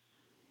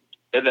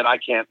 And then I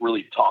can't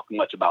really talk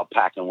much about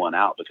packing one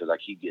out because I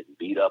keep getting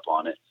beat up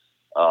on it.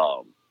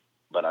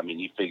 But I mean,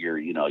 you figure,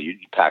 you're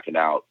packing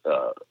out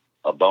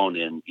a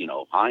bone-in,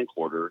 hind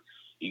quarter.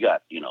 You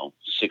got,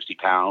 60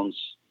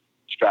 pounds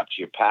strapped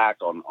to your pack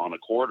on a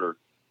quarter,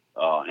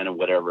 and then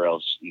whatever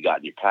else you got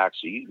in your pack.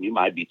 So you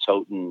might be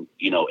toting,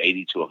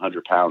 80 to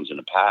 100 pounds in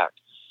a pack,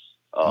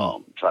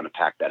 trying to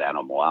pack that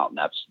animal out. And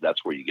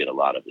that's where you get a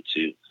lot of it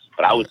too.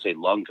 But I would say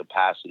lung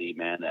capacity,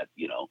 man, that,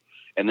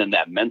 and then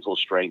that mental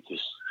strength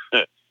is,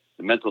 the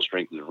mental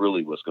strength is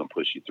really what's going to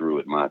push you through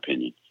it, in my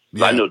opinion.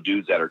 Yeah. I know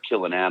dudes that are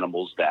killing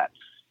animals that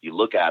you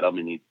look at them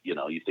and you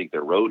think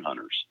they're road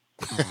hunters,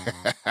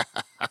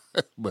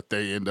 but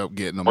they end up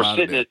getting them or out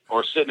sitting of there.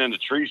 or sitting in a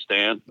tree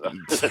stand.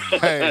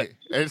 Hey,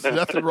 there's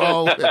nothing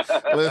wrong.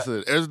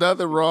 Listen, there's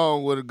nothing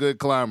wrong with a good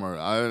climber.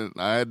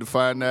 I had to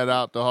find that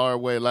out the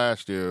hard way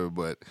last year,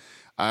 but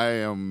I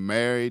am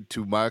married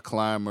to my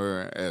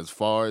climber as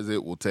far as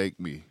it will take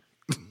me.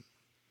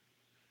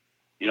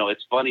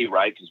 It's funny,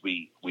 right? Because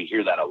we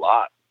hear that a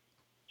lot,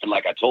 and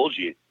like I told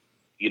you,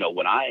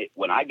 when I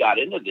got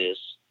into this,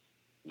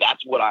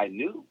 that's what I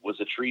knew was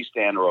a tree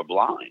stand or a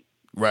blind.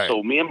 Right.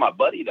 So me and my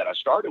buddy that I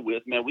started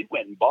with, man, we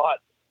went and bought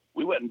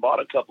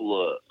a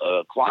couple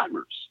of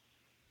climbers,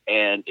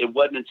 and it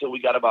wasn't until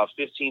we got about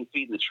 15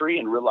 feet in the tree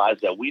and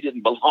realized that we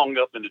didn't belong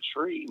up in the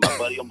tree. My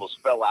buddy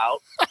almost fell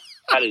out.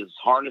 had his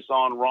harness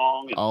on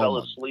wrong and fell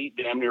asleep,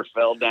 damn near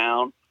fell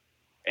down.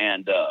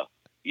 And,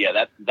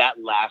 that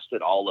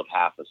lasted all of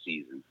half a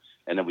season.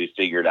 And then we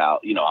figured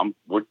out,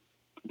 we're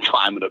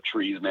climbing up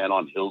trees, man,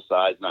 on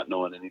hillsides, not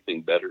knowing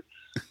anything better.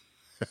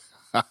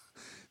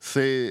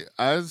 See,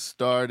 I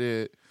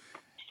started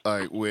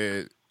I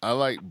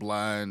like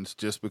blinds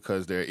just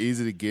because they're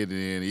easy to get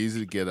in, easy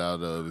to get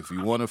out of. If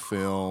you want to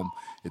film,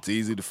 it's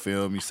easy to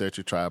film. You set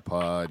your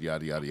tripod,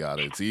 yada, yada,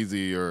 yada. It's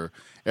easier.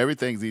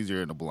 Everything's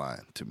easier in a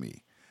blind to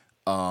me.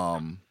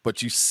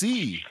 But you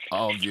see,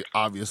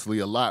 obviously,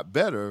 a lot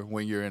better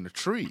when you're in a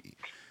tree.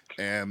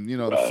 And,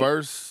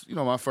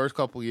 my first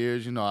couple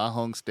years, I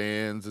hung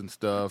stands and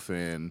stuff,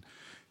 and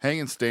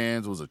hanging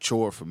stands was a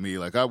chore for me.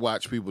 Like, I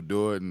watched people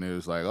do it, and it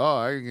was like, oh,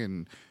 I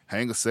can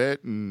hang a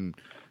set and,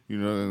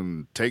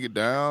 and take it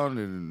down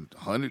and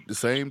hunt it the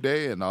same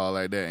day and all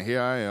like that. And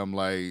here I am,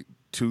 like,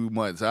 2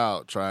 months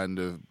out trying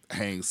to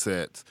hang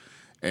sets,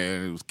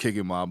 and it was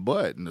kicking my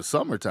butt in the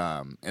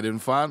summertime. And then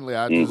finally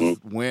I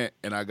just went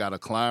and I got a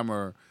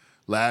climber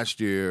last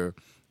year,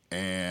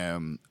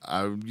 and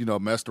I,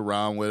 messed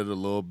around with it a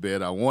little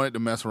bit. I wanted to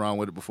mess around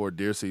with it before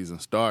deer season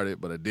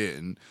started, but I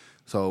didn't.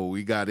 So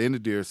we got into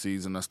deer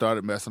season. I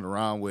started messing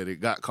around with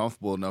it, got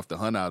comfortable enough to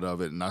hunt out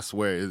of it, and I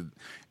swear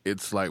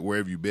it's like, where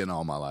have you been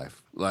all my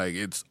life? Like,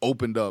 it's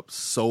opened up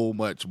so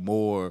much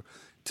more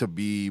to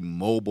be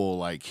mobile,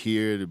 like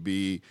here, to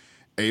be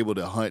able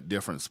to hunt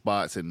different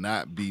spots and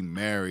not be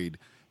married,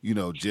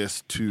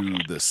 just to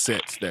the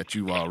sets that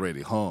you've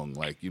already hung.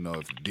 Like,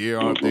 if deer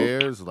aren't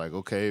there, it's like,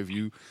 okay, if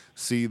you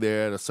see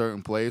there at a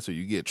certain place or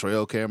you get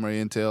trail camera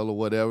intel or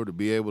whatever, to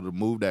be able to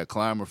move that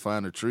climber,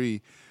 find a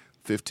tree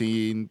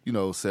 15,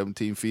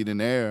 17 feet in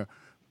the air,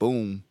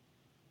 boom,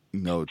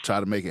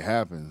 try to make it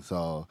happen.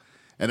 So,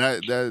 and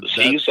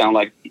you sound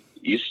like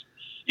you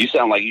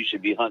sound like you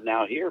should be hunting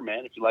out here,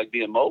 man, if you like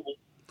being mobile.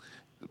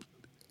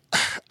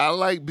 I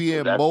like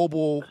being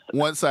mobile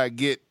once I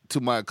get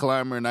to my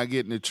climber and I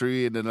get in the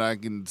tree, and then I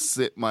can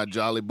sit my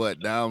jolly butt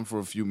down for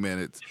a few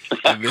minutes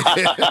and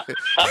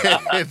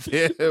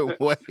then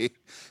wait.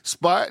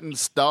 Spot and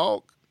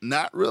stalk,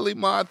 not really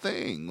my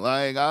thing.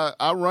 Like,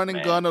 I run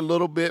and gun a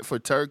little bit for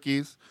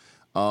turkeys,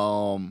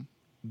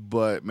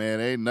 but man,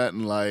 ain't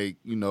nothing like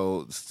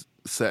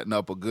setting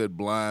up a good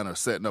blind or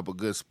setting up a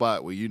good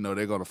spot where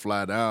they're gonna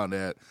fly down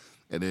at,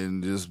 and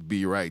then just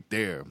be right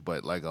there.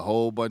 But like a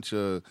whole bunch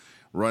of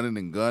running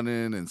and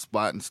gunning and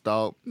spot and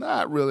stalk,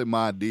 not really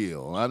my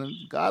deal. I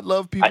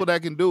love people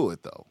that can do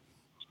it, though.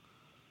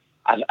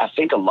 I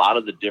think a lot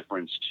of the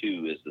difference,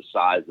 too, is the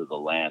size of the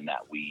land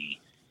that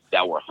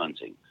we're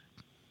hunting.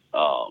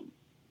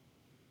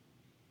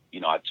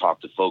 I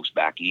talked to folks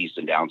back east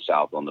and down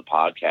south on the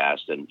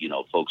podcast, and,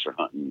 folks are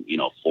hunting,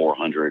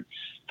 400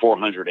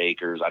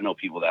 acres. I know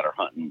people that are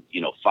hunting,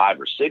 5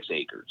 or 6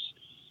 acres.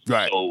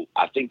 Right. So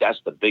I think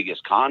that's the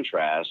biggest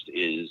contrast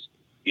is,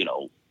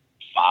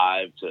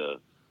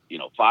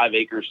 5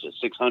 acres to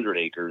 600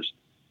 acres,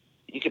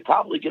 you could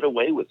probably get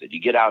away with it. You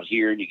get out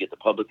here and you get the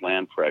public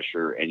land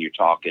pressure, and you're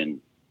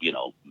talking,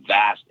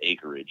 vast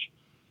acreage.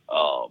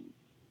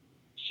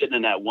 Sitting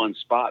in that one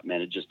spot,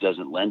 man, it just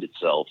doesn't lend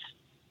itself,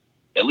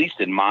 at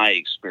least in my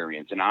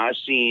experience. And I've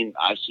seen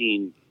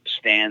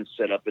stands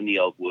set up in the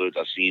oak woods.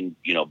 I've seen,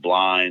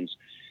 blinds.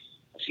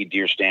 I see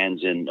deer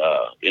stands in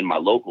my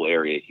local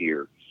area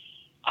here.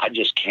 I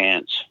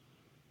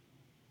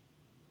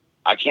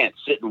can't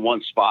sit in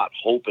one spot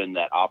hoping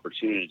that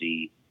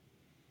opportunity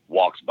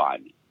walks by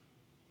me,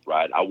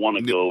 right? I want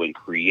to go and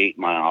create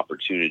my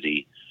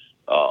opportunity,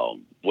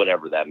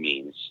 whatever that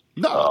means.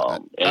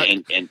 No,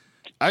 and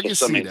I can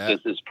some see that.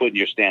 instances, putting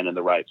your stand in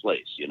the right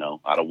place.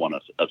 I don't want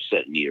to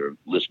upset any of your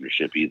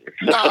listenership either.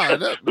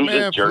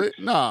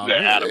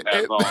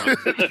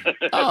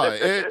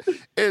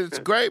 It's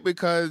great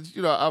because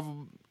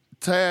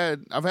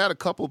I've had a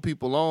couple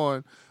people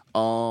on.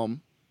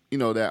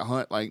 That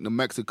hunt like New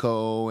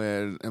Mexico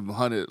and have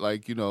hunted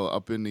like,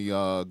 up in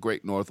the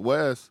Great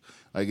Northwest,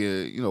 like,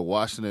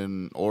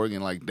 Washington,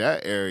 Oregon, like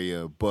that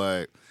area.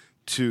 But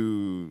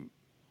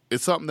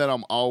it's something that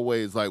I'm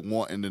always like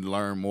wanting to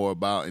learn more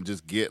about and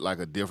just get like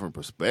a different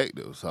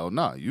perspective. So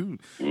I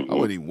wouldn't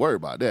even worry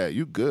about that.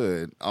 You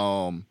good.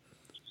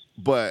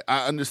 But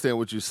I understand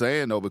what you're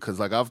saying though, because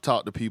like I've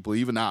talked to people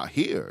even out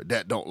here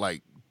that don't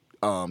like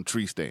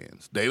tree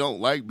stands. They don't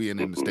like being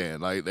in the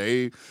stand. Like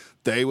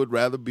they would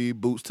rather be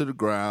boots to the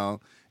ground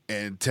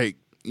and take,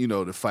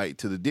 the fight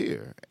to the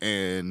deer.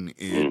 And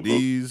in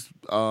these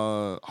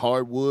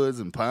hardwoods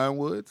and pine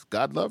woods,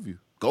 God love you.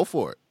 Go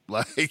for it.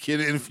 Like,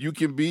 and if you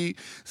can be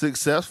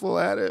successful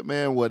at it,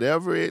 man,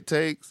 whatever it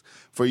takes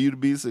for you to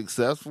be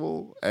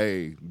successful,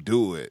 hey,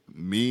 do it.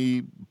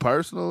 Me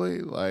personally,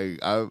 like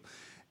and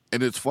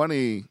it's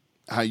funny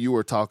how you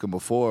were talking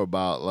before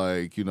about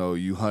like,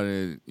 you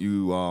hunted,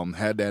 you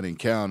had that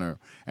encounter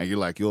and you're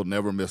like, you'll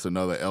never miss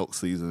another elk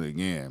season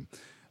again.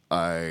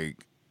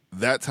 Like,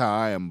 that's how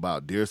I am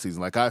about deer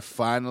season. Like, I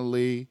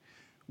finally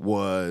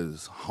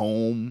was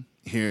home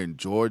here in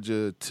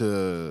Georgia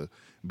to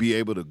be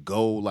able to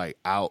go like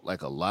out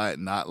like a lot,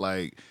 not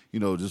like,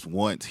 just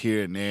once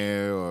here and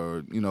there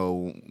or,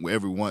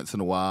 every once in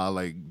a while,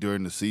 like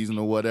during the season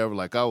or whatever.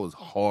 Like I was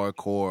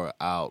hardcore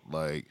out.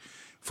 Like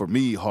for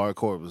me,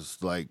 hardcore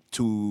was like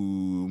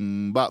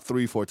about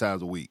 3-4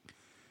 times a week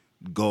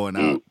going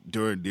out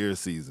during deer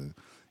season.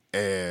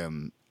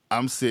 And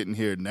I'm sitting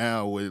here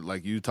now with,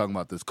 like you talking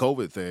about this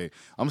COVID thing,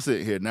 I'm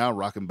sitting here now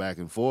rocking back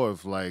and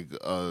forth, like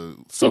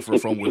suffering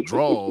from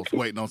withdrawals,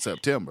 waiting on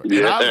September.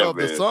 And I love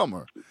the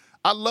summer.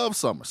 I love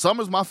summer.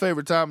 Summer's my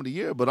favorite time of the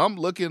year, but I'm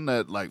looking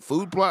at like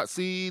food plot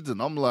seeds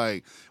and I'm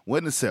like,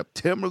 when is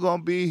September going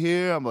to be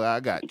here? I'm like,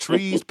 I got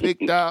trees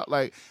picked out.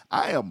 Like,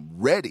 I am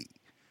ready.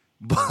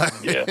 But,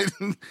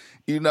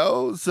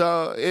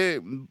 so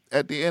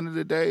at the end of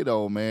the day,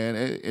 though, man,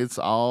 it's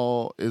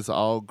all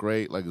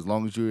great. Like, as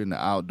long as you're in the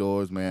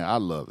outdoors, man, I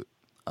love it.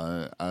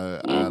 I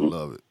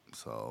love it.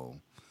 So,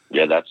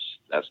 yeah, that's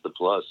the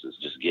plus, is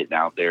just getting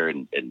out there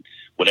and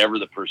whatever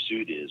the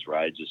pursuit is,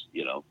 right? Just,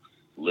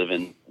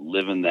 living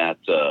that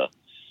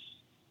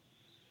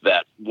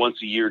that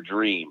once a year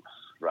dream,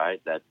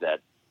 right? That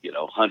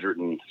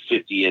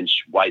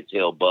 150-inch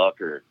whitetail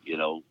buck, or,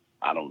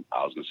 I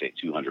was going to say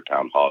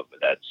 200-pound hog, but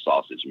that's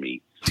sausage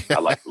meat. I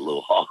like the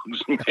little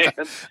hogs,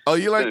 man. Oh,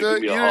 you like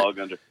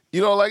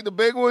you don't like the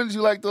big ones?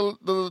 You like the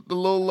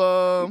little,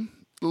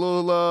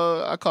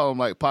 I call them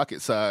like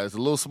pocket size, the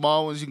little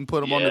small ones you can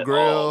put them on the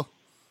grill.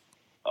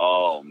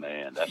 Oh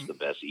man, that's the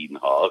best eating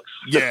hogs.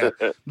 Yeah.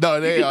 No,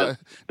 they are.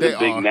 The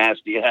big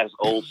nasty ass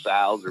old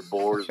sows or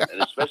boars,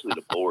 and especially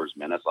the boars,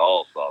 man. That's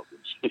all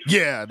sausage.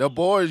 Yeah, the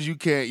boars you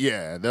can't.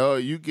 Yeah, no,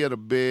 you get a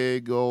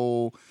big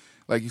old,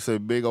 like you say,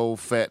 big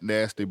old fat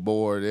nasty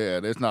boar. Yeah,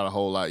 there's not a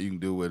whole lot you can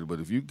do with it. But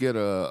if you get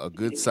a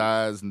good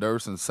sized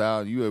nursing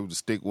sow, you able to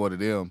stick one of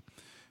them,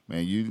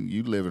 man.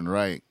 You living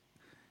right.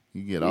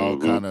 You get all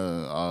kind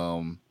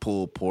of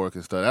pulled pork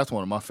and stuff. That's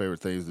one of my favorite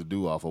things to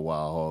do off a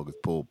wild hog is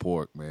pulled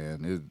pork,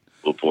 man.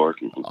 Pulled pork.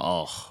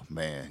 Oh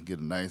man, get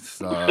a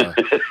nice. You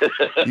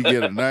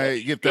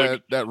get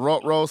that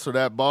rump roast or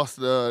that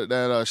Boston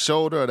that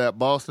shoulder or that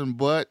Boston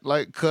butt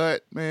like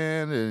cut,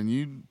 man, and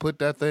you put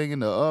that thing in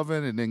the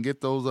oven and then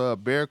get those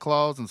bear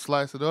claws and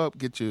slice it up.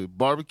 Get your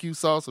barbecue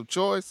sauce of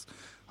choice.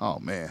 Oh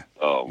man.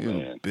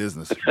 Man,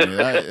 business.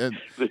 Man.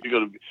 You're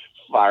gonna be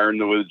firing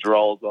the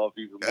withdrawals off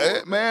even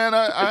more. Man,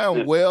 I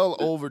am well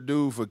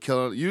overdue for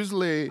killing.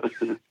 Usually,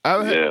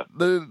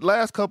 the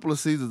last couple of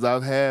seasons,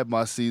 I've had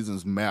my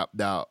seasons mapped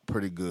out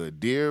pretty good.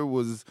 Deer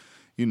was,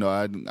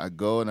 I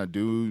go and I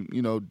do,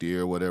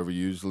 deer, whatever,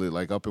 usually.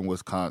 Like up in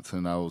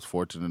Wisconsin, I was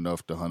fortunate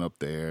enough to hunt up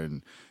there.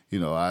 And,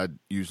 I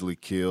usually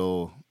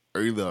kill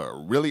either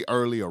really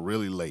early or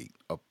really late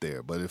up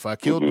there. But if I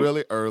killed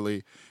really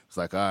early, it's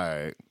like, all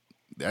right,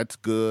 that's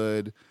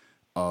good.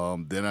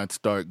 Then I'd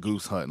start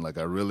goose hunting. Like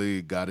I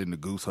really got into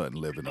goose hunting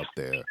living up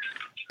there.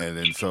 And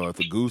then so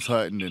after goose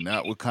hunting, then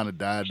that would kind of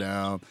die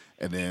down.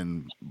 And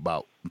then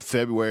about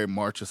February,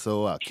 March or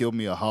so, I'll kill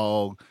me a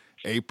hog.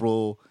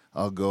 April,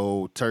 I'll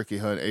go turkey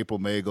hunt. April,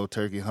 May, go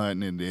turkey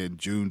hunting. And then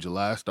June,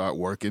 July, start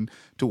working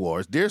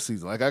towards deer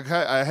season. Like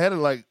I had it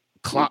like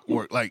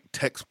clockwork, like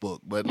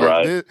textbook. But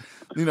like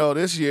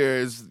this year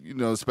is,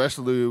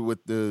 especially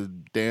with the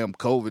damn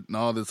COVID and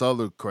all this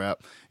other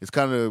crap, it's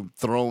kind of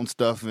thrown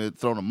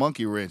a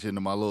monkey wrench into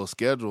my little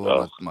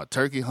schedule. My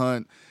turkey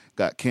hunt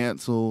got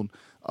canceled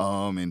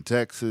in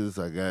Texas.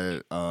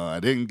 I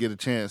didn't get a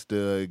chance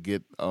to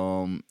get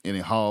any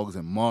hogs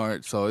in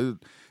March, so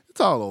it's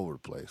all over the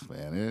place,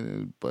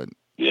 man. But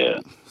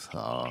the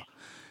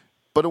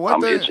one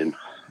I'm thing, itching.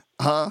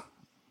 Huh?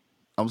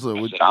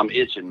 I'm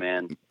itching,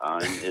 man.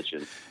 I'm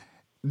itching.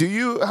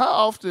 How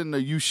often are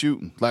you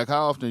shooting? Like,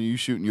 how often are you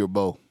shooting your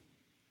bow?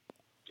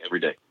 Every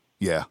day.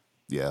 Yeah.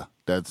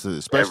 That's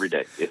every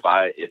day. If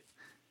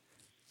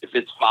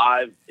it's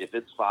five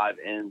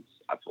ends,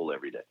 I pull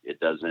every day. It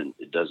doesn't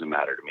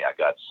matter to me. I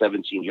got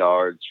 17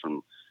 yards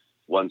from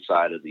one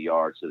side of the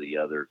yard to the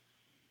other.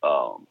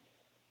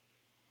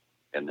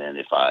 And then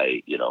if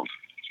I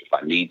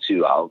need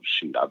to, I'll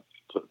shoot. I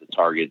put the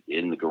target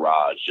in the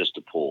garage just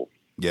to pull.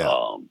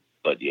 Yeah.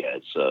 But yeah,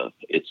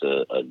 it's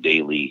a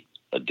daily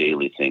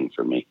thing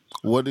for me.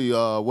 What are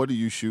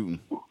you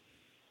shooting?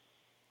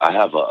 I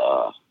have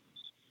a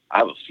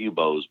few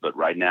bows, but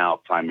right now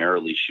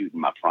primarily shooting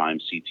my Prime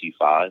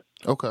CT5.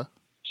 Okay.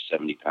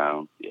 70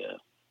 pound. Yeah.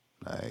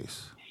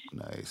 Nice.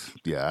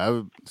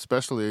 Yeah,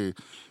 especially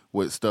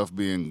with stuff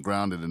being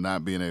grounded and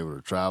not being able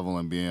to travel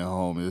and being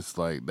home, it's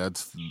like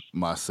that's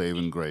my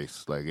saving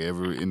grace. Like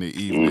in the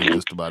evening,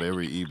 just about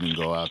every evening,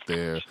 go out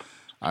there.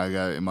 I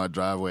got in my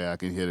driveway, I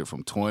can hit it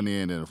from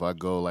 20, and then if I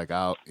go like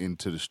out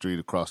into the street,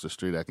 across the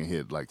street, I can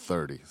hit like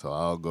 30. So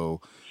I'll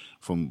go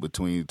from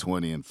between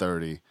 20 and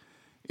 30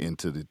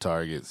 into the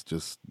targets.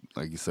 Just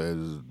like you said,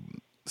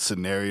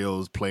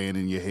 scenarios playing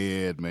in your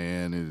head,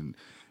 man.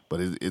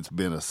 But it's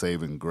been a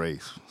saving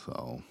grace.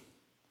 So.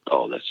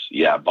 Oh,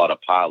 I bought a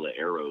pile of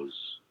arrows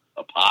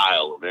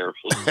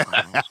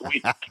last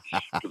week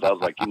because I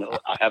was like,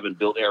 I haven't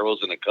built arrows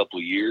in a couple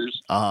of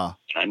years. And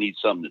I need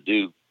something to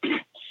do.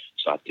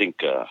 So I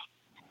think I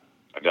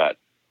got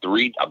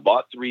I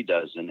bought 3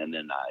 dozen, and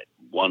then I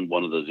won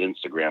one of those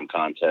Instagram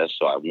contests.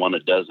 So I won a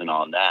dozen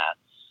on that.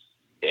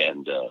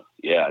 And,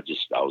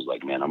 I was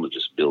like, man, I'm going to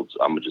just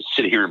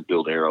sit here and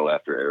build arrow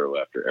after arrow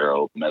after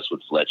arrow, mess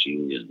with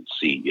fletching and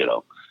see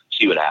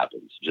what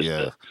happens. Just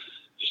to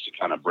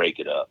kind of break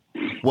it up.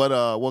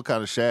 What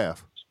kind of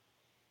shaft?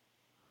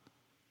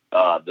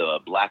 The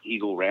Black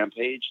Eagle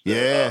Rampage.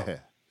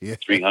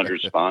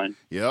 300 spine.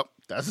 Yep.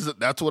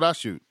 That's what I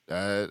shoot.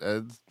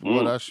 That's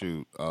what I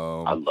shoot.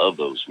 I love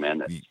those,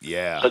 man.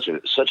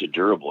 Such a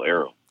durable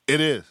arrow. It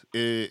is.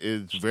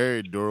 It's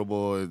very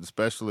durable,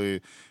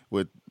 especially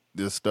with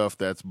this stuff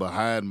that's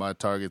behind my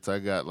targets. I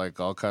got like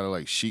all kind of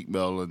like sheet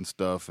metal and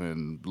stuff,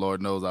 and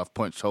Lord knows I've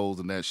punched holes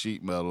in that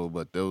sheet metal,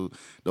 but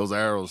those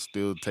arrows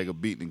still take a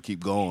beating and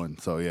keep going.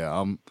 So yeah,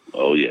 I'm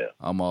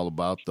all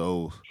about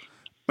those.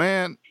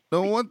 Man,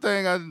 the one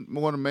thing I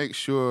want to make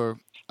sure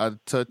I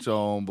touch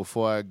on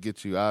before I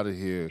get you out of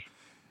here,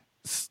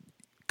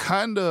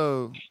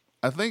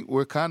 I think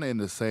we're kind of in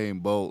the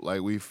same boat.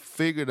 Like, we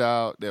figured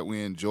out that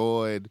we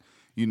enjoyed,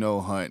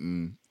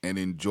 hunting and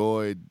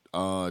enjoyed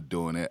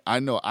doing it. I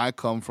know I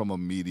come from a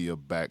media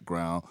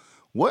background.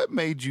 What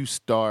made you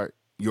start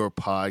your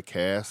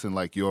podcast and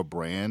like your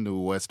brand, the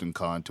Western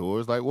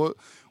Contours? Like, what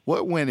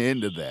went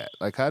into that?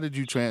 Like, how did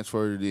you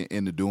transfer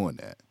into doing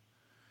that?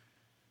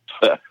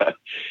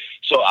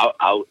 So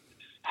I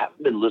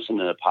haven't been listening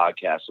to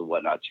podcasts and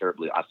whatnot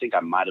terribly. I think I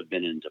might have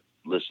been into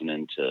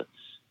listening to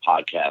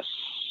podcasts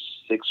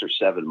 6 or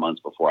 7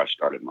 months before I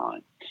started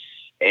mine.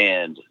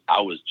 And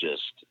I was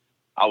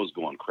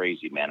going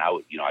crazy, man. I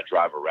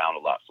drive around a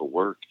lot for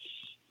work,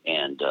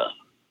 and,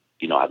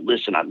 I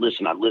listen,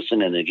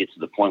 and it gets to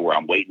the point where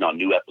I'm waiting on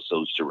new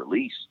episodes to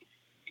release.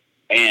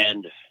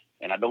 And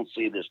I don't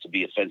say this to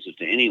be offensive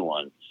to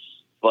anyone,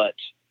 but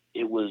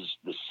it was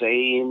the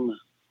same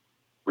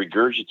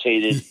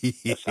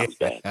regurgitated, that sounds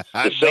bad,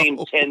 the same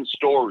 10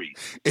 stories.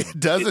 It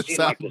doesn't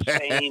sound like the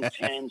bad. same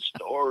 10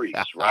 stories,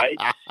 right?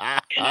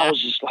 And I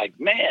was just like,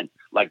 man,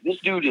 like this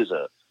dude is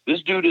a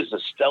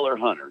stellar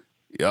hunter.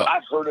 Yep. But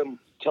I've heard him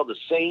tell the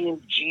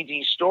same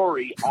GD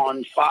story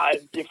on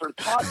 5 different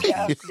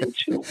podcasts in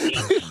 2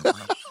 weeks.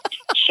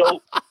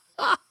 So,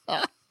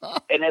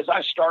 and as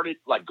I started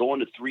like going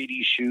to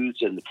 3D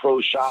shoots and the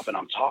pro shop, and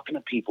I'm talking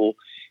to people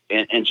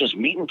and just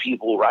meeting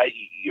people, right?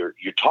 You're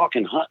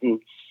talking hunting,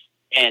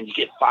 and you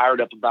get fired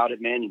up about it,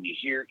 man. And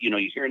you're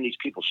hearing these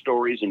people's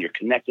stories, and you're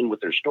connecting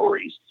with their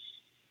stories.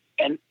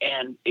 And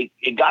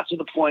it got to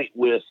the point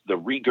with the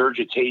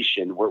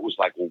regurgitation where it was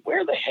like, well,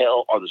 where the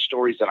hell are the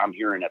stories that I'm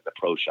hearing at the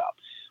pro shop?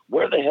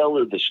 Where the hell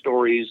are the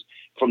stories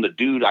from the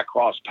dude I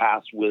crossed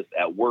paths with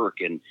at work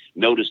and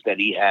noticed that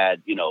he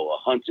had, a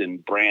hunting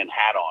brand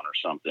hat on or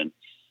something?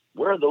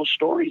 Where are those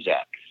stories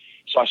at?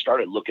 So I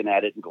started looking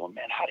at it and going,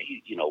 man, how do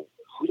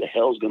who the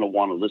hell's going to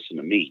want to listen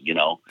to me,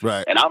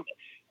 Right. And I'm,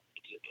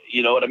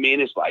 you know what I mean?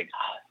 It's like,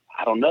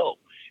 I don't know.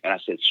 And I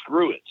said,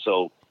 screw it.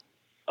 So,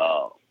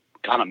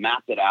 kind of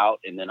mapped it out.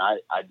 And then I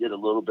did a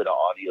little bit of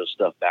audio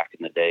stuff back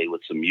in the day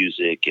with some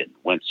music and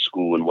went to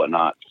school and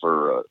whatnot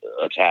for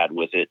a tad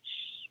with it.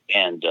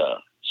 And,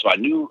 so I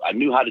knew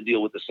how to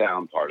deal with the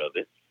sound part of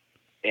it,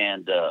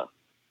 and,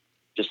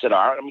 just said,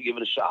 all right, I'm gonna give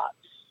it a shot.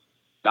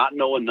 Not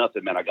knowing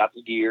nothing, man. I got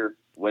the gear,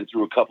 went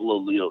through a couple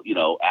of little,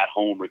 at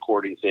home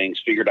recording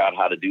things, figured out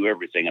how to do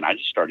everything. And I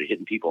just started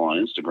hitting people on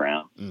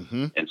Instagram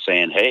and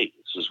saying, hey,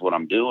 this is what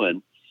I'm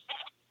doing.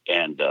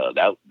 And,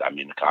 that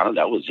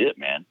was it,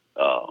 man.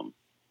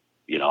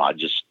 I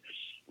just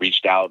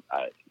reached out.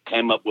 I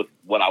came up with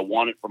what I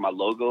wanted for my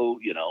logo,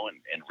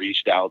 and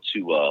reached out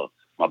to,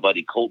 my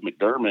buddy Colt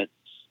McDermott,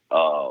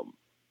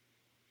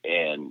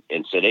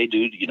 and said, hey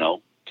dude,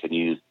 can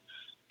you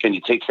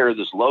take care of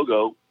this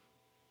logo?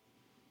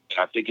 And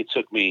I think it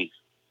took me,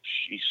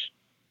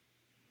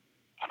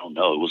 I don't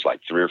know, it was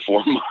like 3 or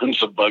 4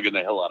 months of bugging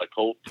the hell out of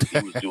Colt. He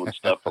was doing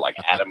stuff for like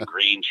Adam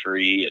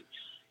Greentree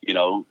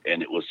and,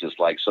 and it was just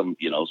like some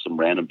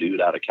random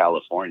dude out of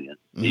California.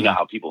 Mm-hmm. You know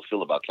how people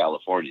feel about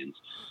Californians.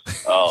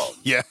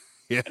 Yeah.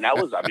 And that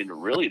was,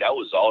 really, that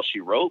was all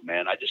she wrote,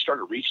 man. I just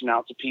started reaching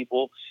out to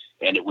people,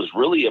 and it was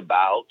really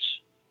about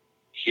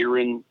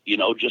hearing,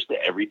 just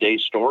the everyday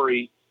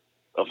story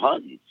of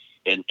hunting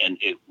and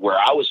where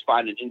I was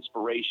finding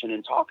inspiration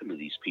in talking to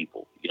these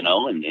people,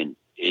 and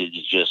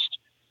it's just,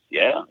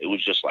 it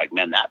was just like,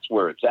 man, that's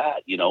where it's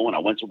at. When I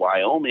went to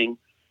Wyoming,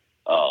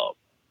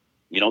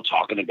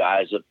 talking to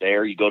guys up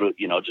there, you go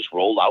to, just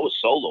roll. I was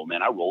solo,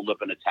 man. I rolled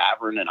up in a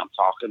tavern, and I'm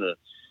talking to,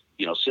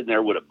 sitting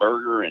there with a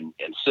burger and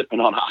sipping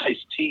on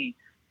iced tea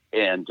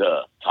and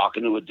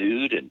talking to a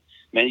dude. And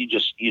man, you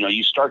just,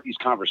 you start these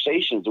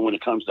conversations, and when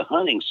it comes to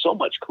hunting, so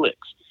much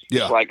clicks.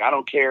 Yeah. It's like, I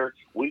don't care.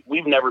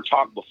 We've never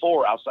talked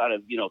before outside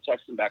of,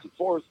 texting back and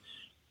forth.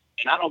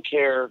 And I don't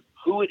care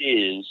who it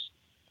is.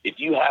 If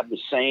you have the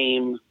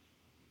same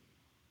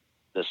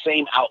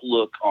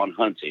outlook on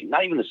hunting,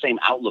 not even the same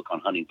outlook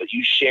on hunting, but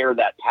you share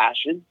that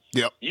passion.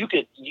 Yep.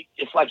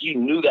 It's like you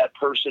knew that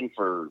person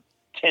for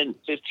 10,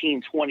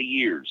 15, 20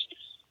 years.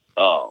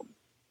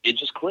 It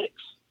just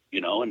clicks,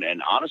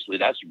 and honestly,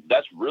 that's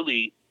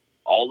really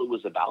all it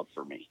was about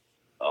for me.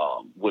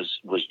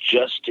 was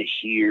just to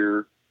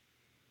hear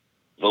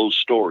those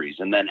stories.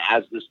 And then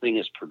as this thing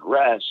has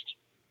progressed,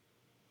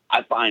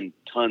 I find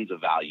tons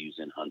of values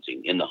in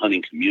hunting, in the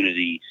hunting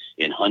community,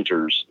 in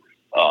hunters.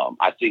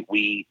 I think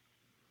we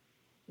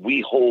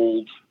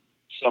hold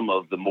some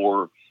of the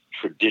more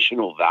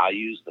traditional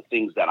values, the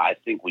things that I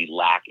think we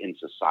lack in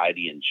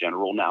society in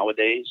general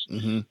nowadays.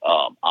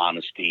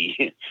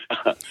 Honesty,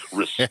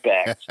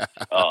 respect,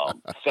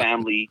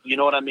 family. You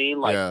know what I mean?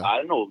 Like, Yeah.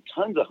 I know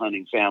tons of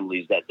hunting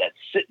families that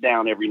sit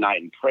down every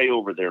night and pray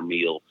over their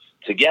meal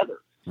together.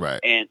 Right.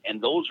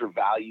 And those are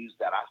values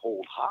that I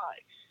hold high.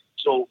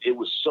 So it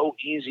was so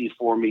easy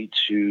for me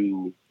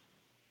to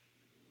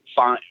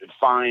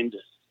find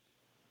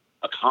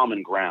a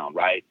common ground,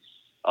 right?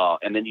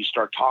 And then you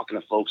start talking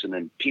to folks, and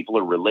then people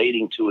are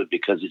relating to it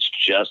because it's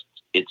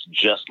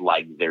just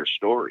like their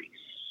story.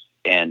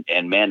 And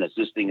man, as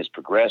this thing has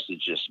progressed, it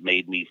just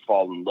made me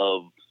fall in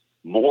love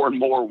more and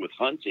more with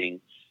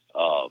hunting.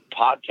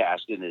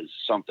 Podcasting is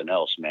something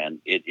else, man.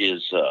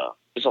 It's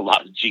a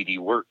lot of GD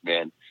work,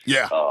 man.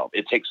 Yeah.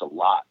 It takes a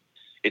lot.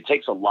 It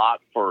takes a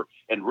lot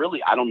and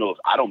really, I don't know if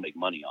I don't make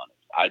money on it.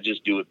 I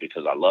just do it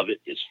because I love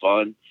it. It's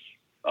fun.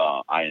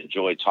 I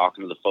enjoy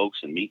talking to the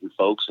folks and meeting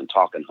folks and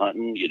talking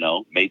hunting,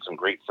 made some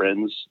great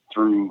friends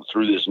through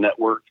this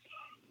network.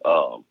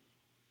 But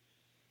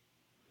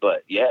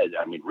yeah,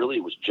 I mean, really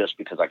it was just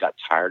because I got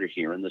tired of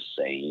hearing the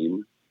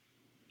same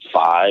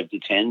 5 to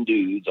 10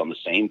 dudes on the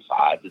same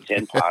 5 to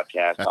 10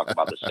 podcasts talking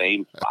about the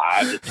same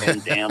 5 to 10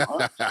 damn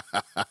hunts.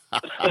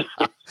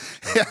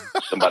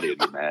 Somebody would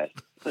be mad.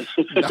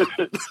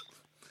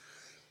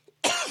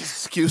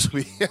 Excuse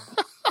me.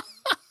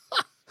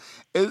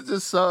 It's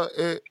just so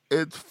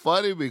it's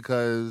funny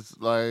because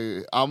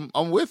like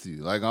I'm with you.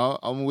 Like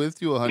I'm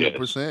with you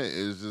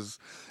 100%. It's just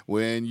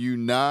when you're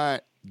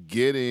not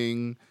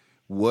getting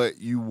what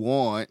you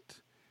want,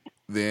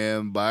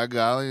 then by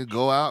golly,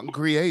 go out and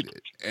create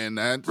it. And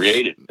that's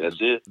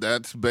it.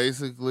 That's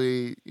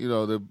basically,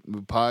 the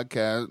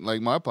podcast,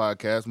 like my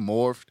podcast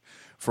morphed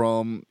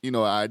from, an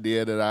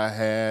idea that I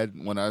had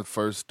when I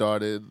first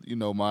started,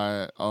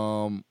 my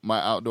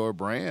outdoor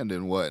brand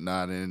and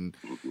whatnot. And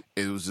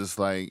it was just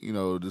like,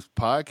 this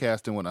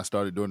podcasting when I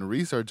started doing the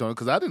research on it,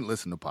 because I didn't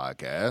listen to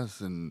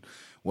podcasts. And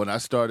when I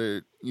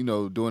started,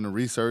 doing the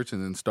research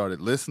and then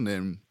started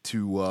listening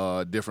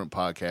to different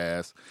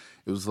podcasts,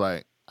 it was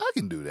like, I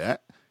can do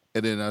that.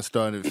 And then I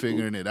started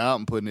figuring it out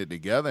and putting it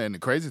together. And the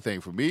crazy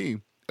thing for me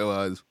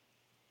was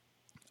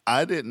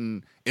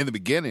in the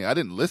beginning, I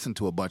didn't listen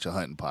to a bunch of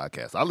hunting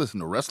podcasts. I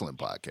listened to wrestling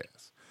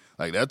podcasts.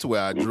 Like, that's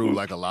where I drew,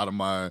 like, a lot of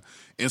my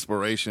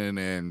inspiration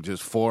and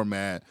just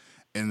format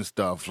and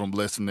stuff from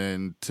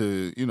listening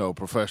to,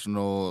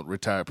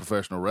 retired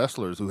professional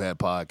wrestlers who had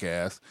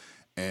podcasts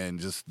and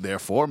just their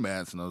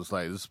formats. And I was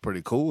like, this is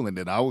pretty cool. And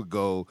then I would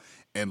go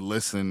and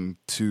listen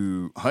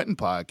to hunting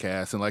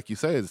podcasts. And like you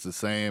say, it's the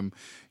same,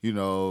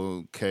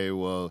 okay,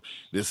 well,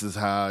 this is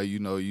how,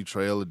 you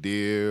trail a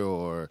deer,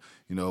 or,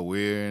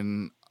 we're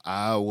in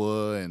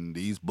Iowa and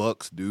these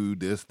bucks do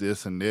this,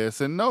 this, and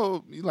this. And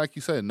no, like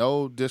you said,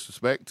 no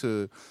disrespect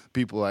to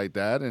people like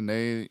that. And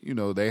they,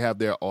 they have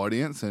their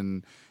audience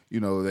and,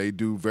 they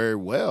do very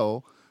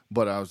well.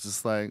 But I was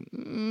just like,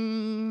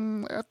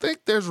 I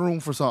think there's room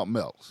for something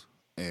else.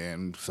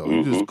 And so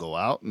you just go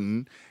out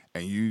and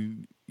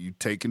you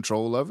take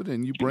control of it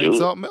and you bring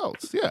something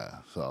else. Yeah.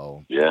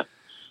 So yeah,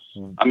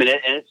 I mean,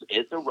 and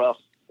it's a rough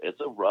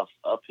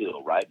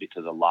uphill, right?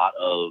 Because a lot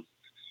of,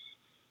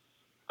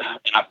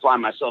 I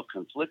find myself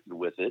conflicted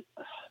with it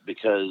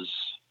because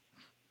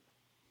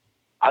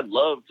I'd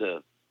love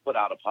to put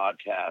out a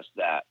podcast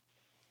that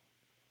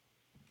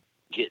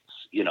gets,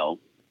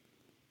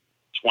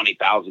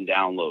 20,000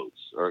 downloads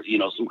or,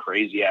 some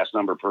crazy ass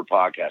number per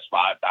podcast,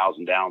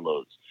 5,000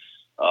 downloads.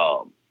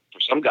 For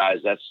some guys,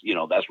 that's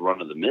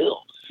run of the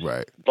mill.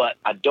 Right. But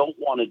I don't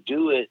want to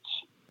do it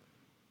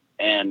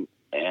and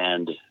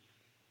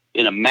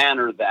in a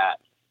manner that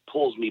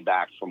pulls me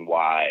back from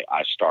why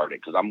I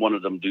started. Cause I'm one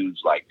of them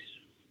dudes, like,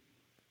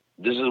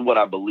 this is what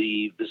I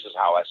believe. This is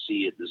how I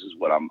see it. This is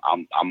what I'm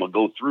going to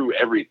go through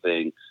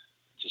everything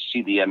to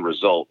see the end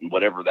result. And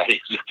whatever that is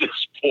at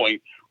this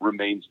point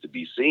remains to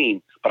be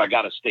seen, but I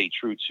got to stay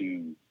true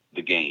to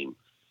the game,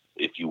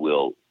 if you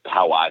will,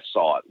 how I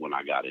saw it when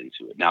I got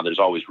into it. Now there's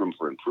always room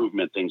for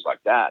improvement, things like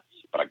that,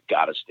 but I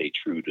got to stay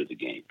true to the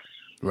game.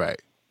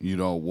 Right. You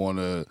don't want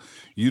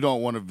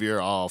to veer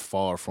off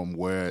far from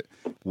what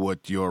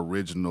your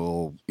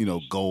original,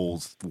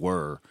 goals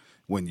were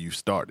when you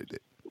started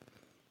it.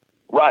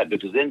 Right.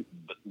 Because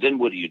then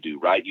what do you do?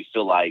 Right. You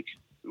feel like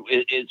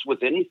it's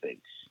with anything.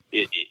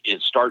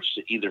 It starts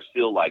to either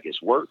feel like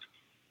it's work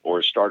or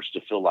it starts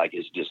to feel like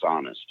it's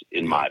dishonest,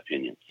 in my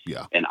opinion.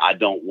 Yeah. And I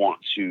don't want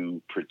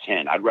to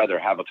pretend. I'd rather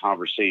have a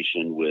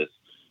conversation with,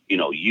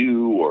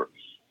 you or,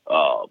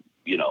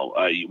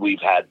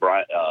 we've had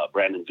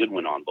Brandon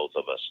Goodwin on, both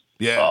of us.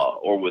 Yeah.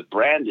 Or with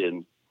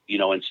Brandon,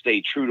 and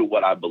stay true to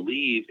what I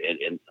believe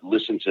and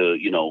listen to,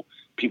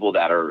 people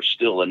that are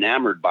still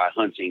enamored by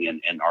hunting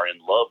and are in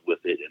love with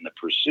it in the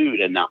pursuit,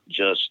 and not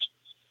just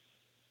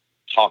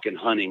talking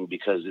hunting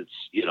because it's,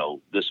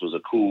 this was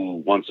a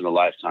cool once in a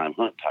lifetime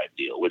hunt type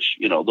deal, which,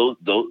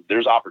 those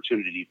there's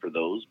opportunity for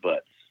those,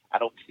 but I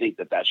don't think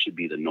that should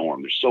be the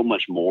norm. There's so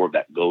much more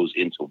that goes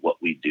into what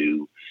we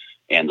do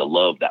and the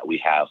love that we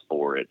have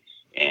for it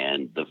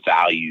and the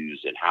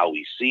values and how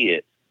we see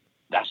it.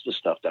 That's the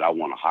stuff that I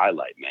want to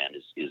highlight, man,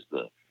 is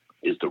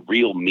the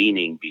real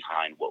meaning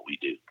behind what we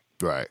do.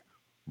 Right.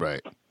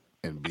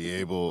 And be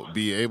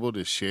able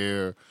to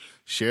share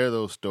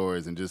those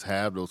stories and just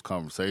have those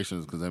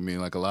conversations. Because, I mean,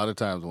 like a lot of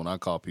times when I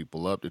call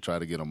people up to try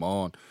to get them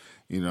on,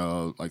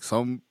 like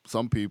some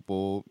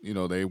people,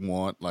 they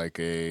want like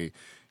a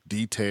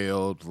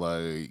detailed,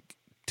 like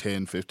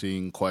 10,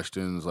 15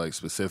 questions, like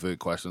specific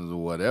questions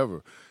or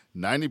whatever.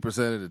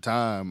 90% of the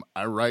time,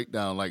 I write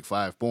down like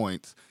 5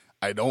 points.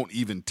 I don't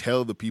even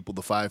tell the people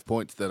the 5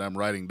 points that I'm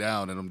writing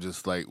down, and I'm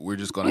just like, we're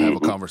just going to have a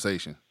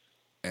conversation.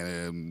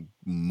 And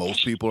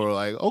most people are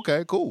like,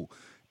 okay, cool.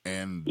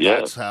 And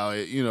that's how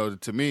it,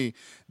 to me,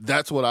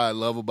 that's what I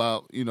love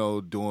about,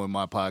 doing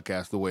my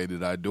podcast the way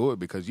that I do it.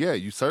 Because,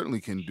 you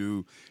certainly can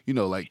do,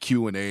 like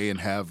Q&A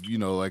and have,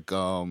 like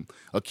a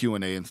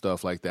Q&A and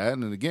stuff like that.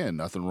 And again,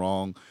 nothing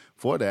wrong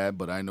for that.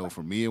 But I know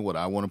for me and what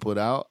I want to put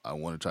out, I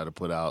want to try to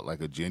put out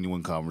like a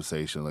genuine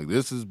conversation. Like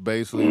this is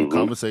basically a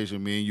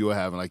conversation me and you are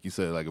having, like you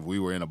said, like if we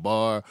were in a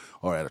bar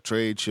or at a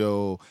trade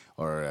show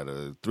or at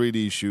a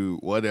 3D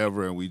shoot,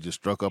 whatever, and we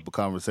just struck up a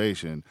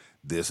conversation,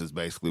 this is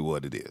basically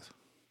what it is.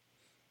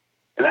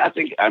 And I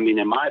think,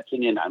 in my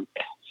opinion,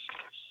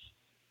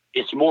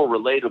 it's more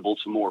relatable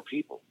to more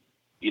people.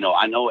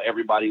 I know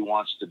everybody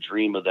wants to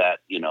dream of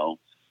that,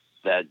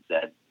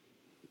 that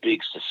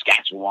big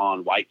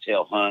Saskatchewan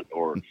whitetail hunt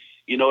or,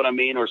 you know what I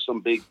mean? Or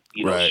some big,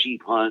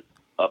 sheep hunt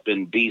up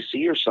in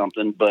BC or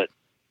something. But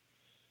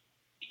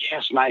yeah,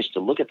 it's nice to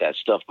look at that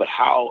stuff, but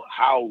how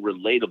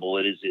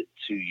relatable is it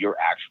to your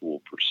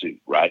actual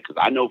pursuit, right?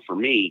 Because I know for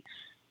me,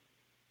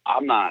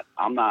 I'm not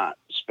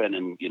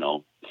spending,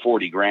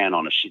 $40,000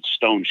 on a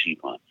stone sheep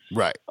hunt.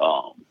 Right.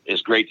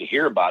 It's great to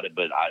hear about it,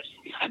 but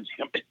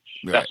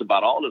that's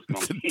about all it's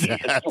going to be.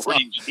 That's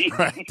 40 G.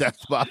 Right.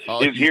 That's about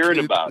all. Is hearing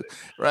about it.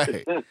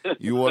 Right.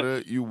 You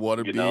want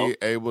to be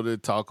able to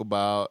talk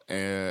about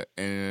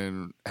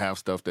and have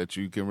stuff that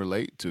you can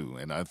relate to.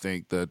 And I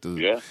think that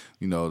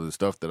the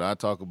stuff that I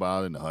talk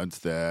about and the hunts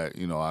that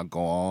I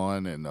go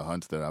on and the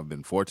hunts that I've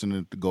been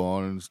fortunate to go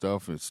on and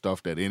stuff is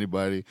stuff that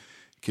anybody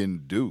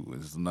can do.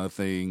 It's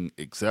nothing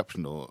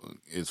exceptional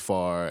as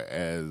far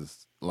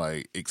as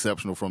like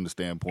exceptional from the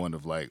standpoint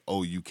of like,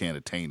 oh, you can't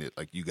attain it.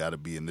 Like you got to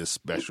be in this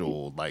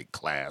special like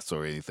class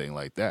or anything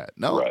like that.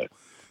 No,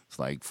 It's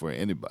like for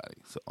anybody.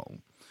 So,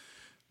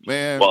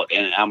 man. Well,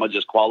 and I'm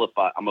gonna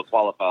qualify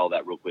all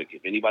that real quick.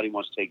 If anybody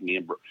wants to take me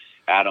and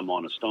Adam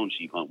on a stone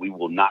sheep hunt, we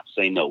will not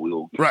say no. We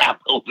will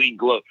absolutely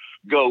go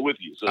with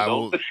you. So I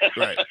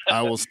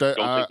will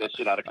study. Don't take that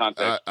shit out of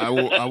context. I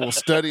will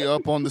study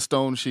up on the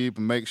stone sheep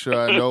and make sure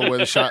I know where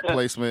the shot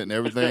placement and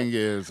everything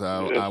is.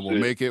 I will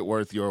make it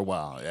worth your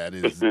while. That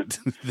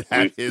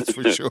is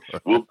for sure.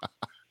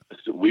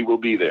 We will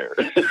be there.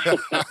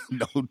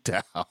 No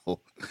doubt.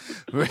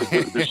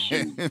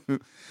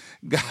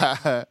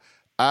 God,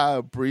 I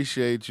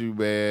appreciate you,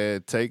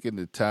 man, taking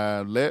the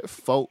time. Let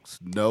folks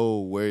know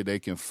where they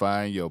can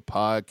find your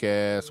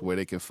podcast, where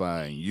they can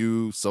find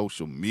you,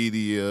 social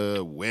media,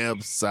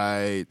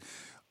 website,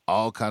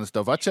 all kind of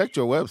stuff. I checked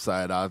your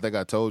website out. I think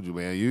I told you,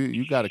 man.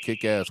 You got a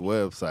kick-ass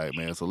website,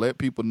 man. So let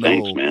people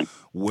know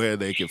where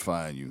they can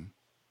find you.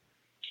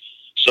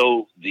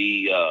 So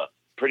the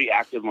pretty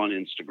active on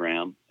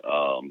Instagram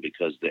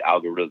because the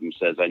algorithm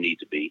says I need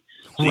to be.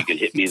 So you can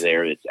hit me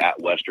there. It's at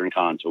Western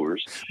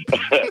Contours.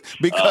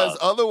 Because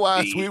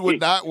otherwise we would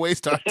not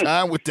waste our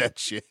time with that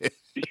shit.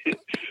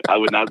 I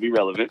would not be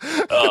relevant.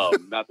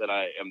 Not that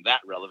I am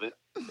that relevant.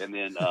 And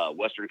then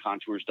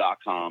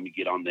westerncontours.com. You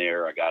get on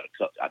there. I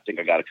think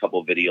I got a couple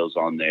of videos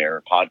on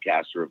there.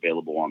 Podcasts are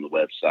available on the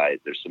website.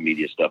 There's some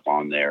media stuff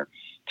on there.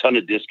 Ton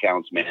of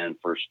discounts, man,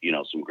 for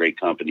some great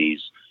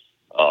companies.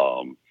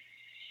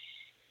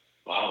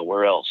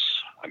 Where else?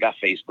 I got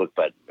Facebook,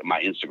 but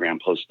my Instagram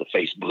posts to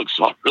Facebook,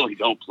 so I really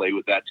don't play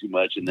with that too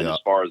much. And then as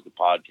far as the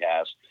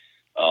podcast,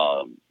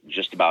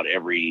 just about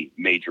every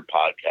major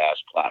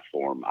podcast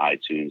platform,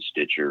 iTunes,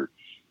 Stitcher,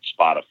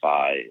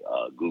 Spotify,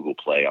 Google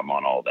Play, I'm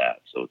on all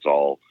that. So it's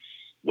all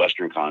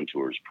Western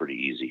Contours, pretty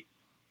easy.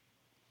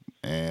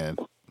 And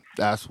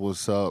that's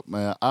what's up,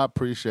 man. I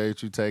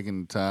appreciate you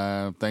taking the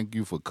time. Thank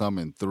you for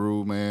coming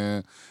through,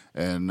 man.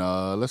 And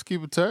let's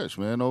keep in touch,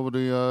 man. Over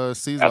the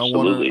season,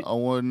 Absolutely. I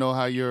want to know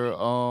how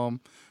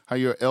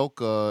your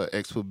elk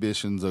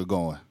expeditions are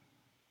going.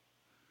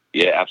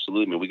 Yeah,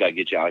 absolutely, man. We got to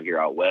get you out here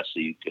out west so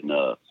you can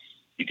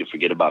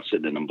forget about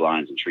sitting in them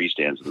blinds and tree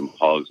stands with them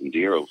hogs and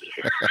deer over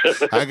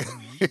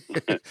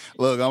there.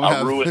 Look,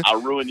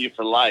 I'll ruin you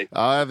for life.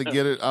 I'll have to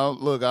get it. I'll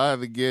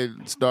have to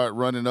start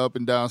running up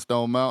and down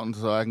Stone Mountain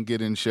so I can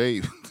get in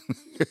shape.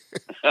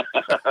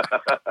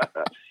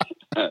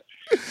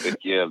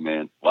 Yeah,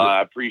 man. Well,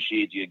 I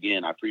appreciate you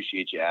again. I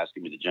appreciate you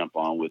asking me to jump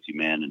on with you,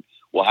 man. And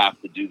we'll have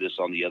to do this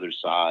on the other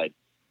side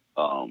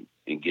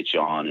and get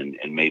you on.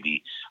 And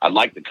maybe I'd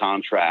like to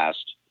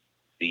contrast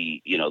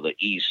the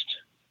East.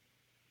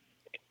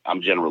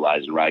 I'm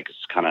generalizing, right? Because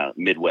it's kind of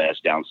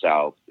Midwest, down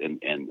south,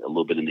 and a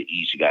little bit in the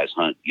East. You guys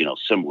hunt,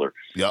 similar.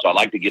 Yep. So I'd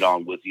like to get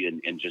on with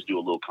you and just do a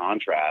little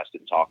contrast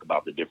and talk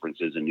about the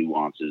differences and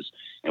nuances.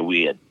 And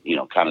we had,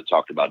 kind of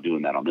talked about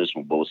doing that on this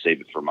one, but we'll save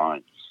it for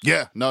mine.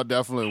 Yeah, no,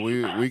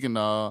 definitely. We can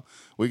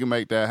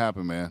make that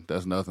happen, man.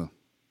 That's nothing.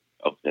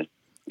 Okay.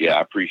 Yeah,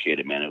 I appreciate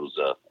it, man. It was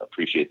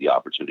appreciate the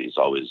opportunity. It's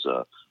always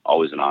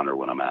an honor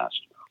when I'm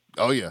asked.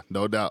 Oh yeah,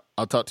 no doubt.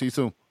 I'll talk to you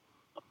soon.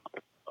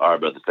 All right,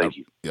 brother. Thank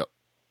you. Yep.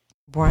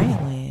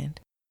 Bryant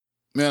Land.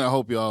 Man, I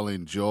hope y'all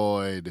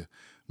enjoyed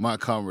my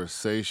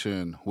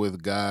conversation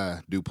with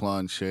Guy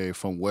Duplantier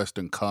from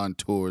Western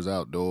Contours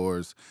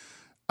Outdoors.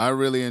 I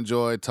really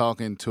enjoyed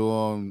talking to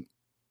him.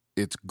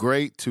 It's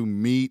great to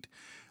meet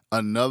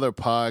another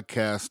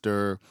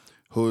podcaster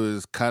who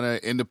is kind of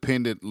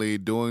independently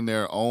doing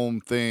their own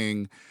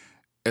thing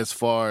as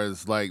far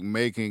as like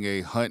making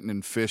a hunting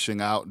and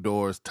fishing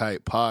outdoors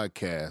type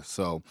podcast.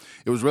 So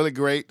it was really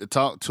great to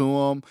talk to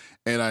him,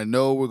 and I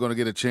know we're going to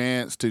get a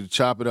chance to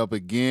chop it up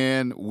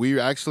again. We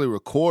actually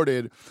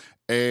recorded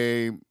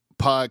a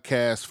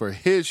podcast for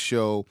his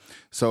show,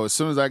 so as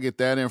soon as I get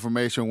that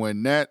information,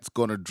 when that's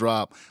going to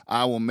drop,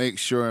 I will make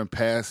sure and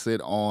pass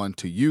it on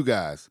to you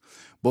guys.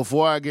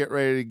 Before I get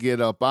ready to get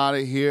up out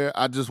of here,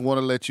 I just want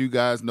to let you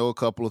guys know a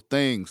couple of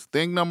things.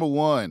 Thing number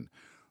one,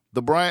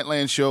 the Bryant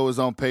Land Show is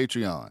on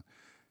Patreon.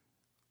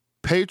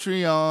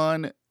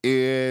 Patreon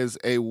is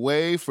a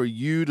way for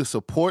you to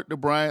support the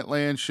Bryant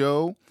Land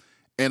Show,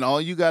 and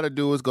all you got to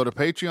do is go to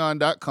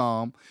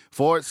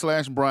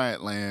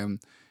patreon.com/Bryant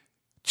Land,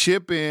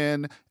 chip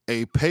in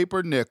a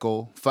paper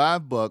nickel,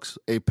 $5,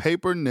 a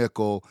paper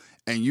nickel,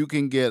 and you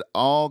can get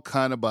all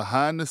kind of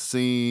behind the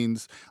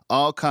scenes,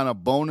 all kind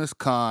of bonus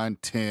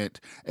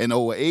content, an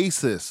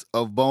oasis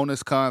of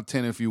bonus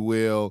content, if you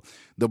will.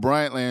 The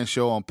Bryant Land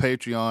Show on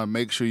Patreon.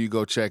 Make sure you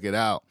go check it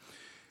out.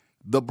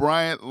 The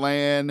Bryant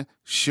Land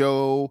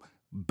Show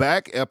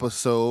back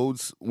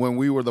episodes, when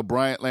we were the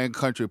Bryant Land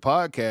Country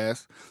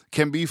Podcast,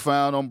 can be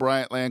found on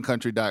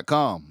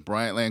BryantLandCountry.com.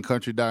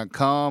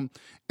 BryantLandCountry.com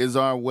is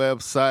our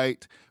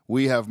website.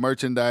 We have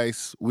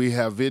merchandise, we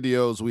have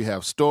videos, we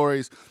have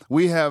stories,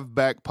 we have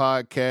back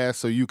podcasts,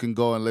 so you can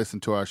go and listen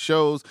to our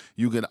shows.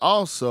 You can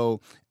also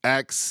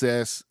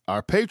access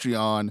our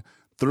Patreon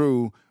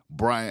through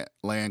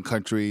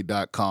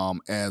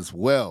BryantLandCountry.com as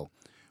well.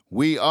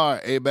 We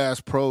are a Bass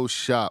Pro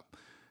Shop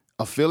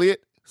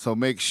affiliate, so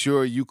make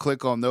sure you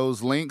click on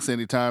those links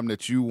anytime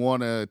that you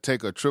want to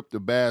take a trip to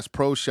Bass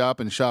Pro Shop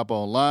and shop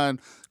online.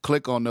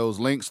 Click on those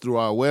links through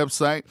our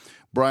website,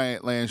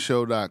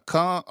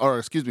 BryantLandShow.com,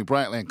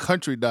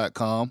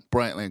 BryantLandCountry.com,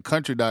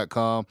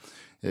 BryantLandCountry.com.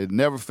 It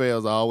never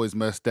fails. I always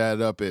mess that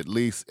up at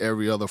least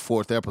every other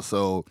fourth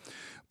episode.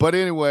 But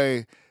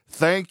anyway,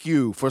 thank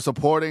you for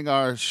supporting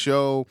our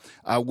show.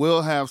 I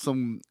will have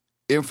some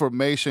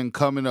information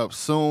coming up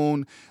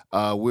soon.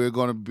 We're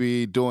going to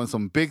be doing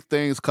some big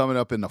things coming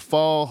up in the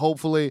fall,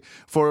 hopefully,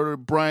 for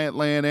Bryant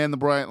Land and the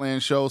Bryant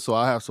Land Show. So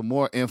I'll have some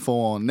more info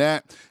on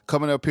that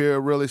coming up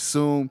here really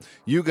soon.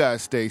 You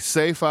guys stay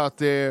safe out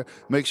there.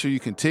 Make sure you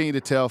continue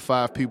to tell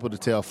 5 people to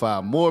tell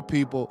 5 more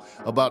people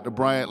about the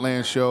Bryant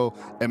Land Show.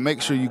 And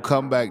make sure you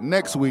come back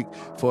next week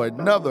for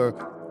another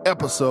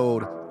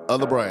episode of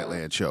the Bryant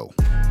Land Show.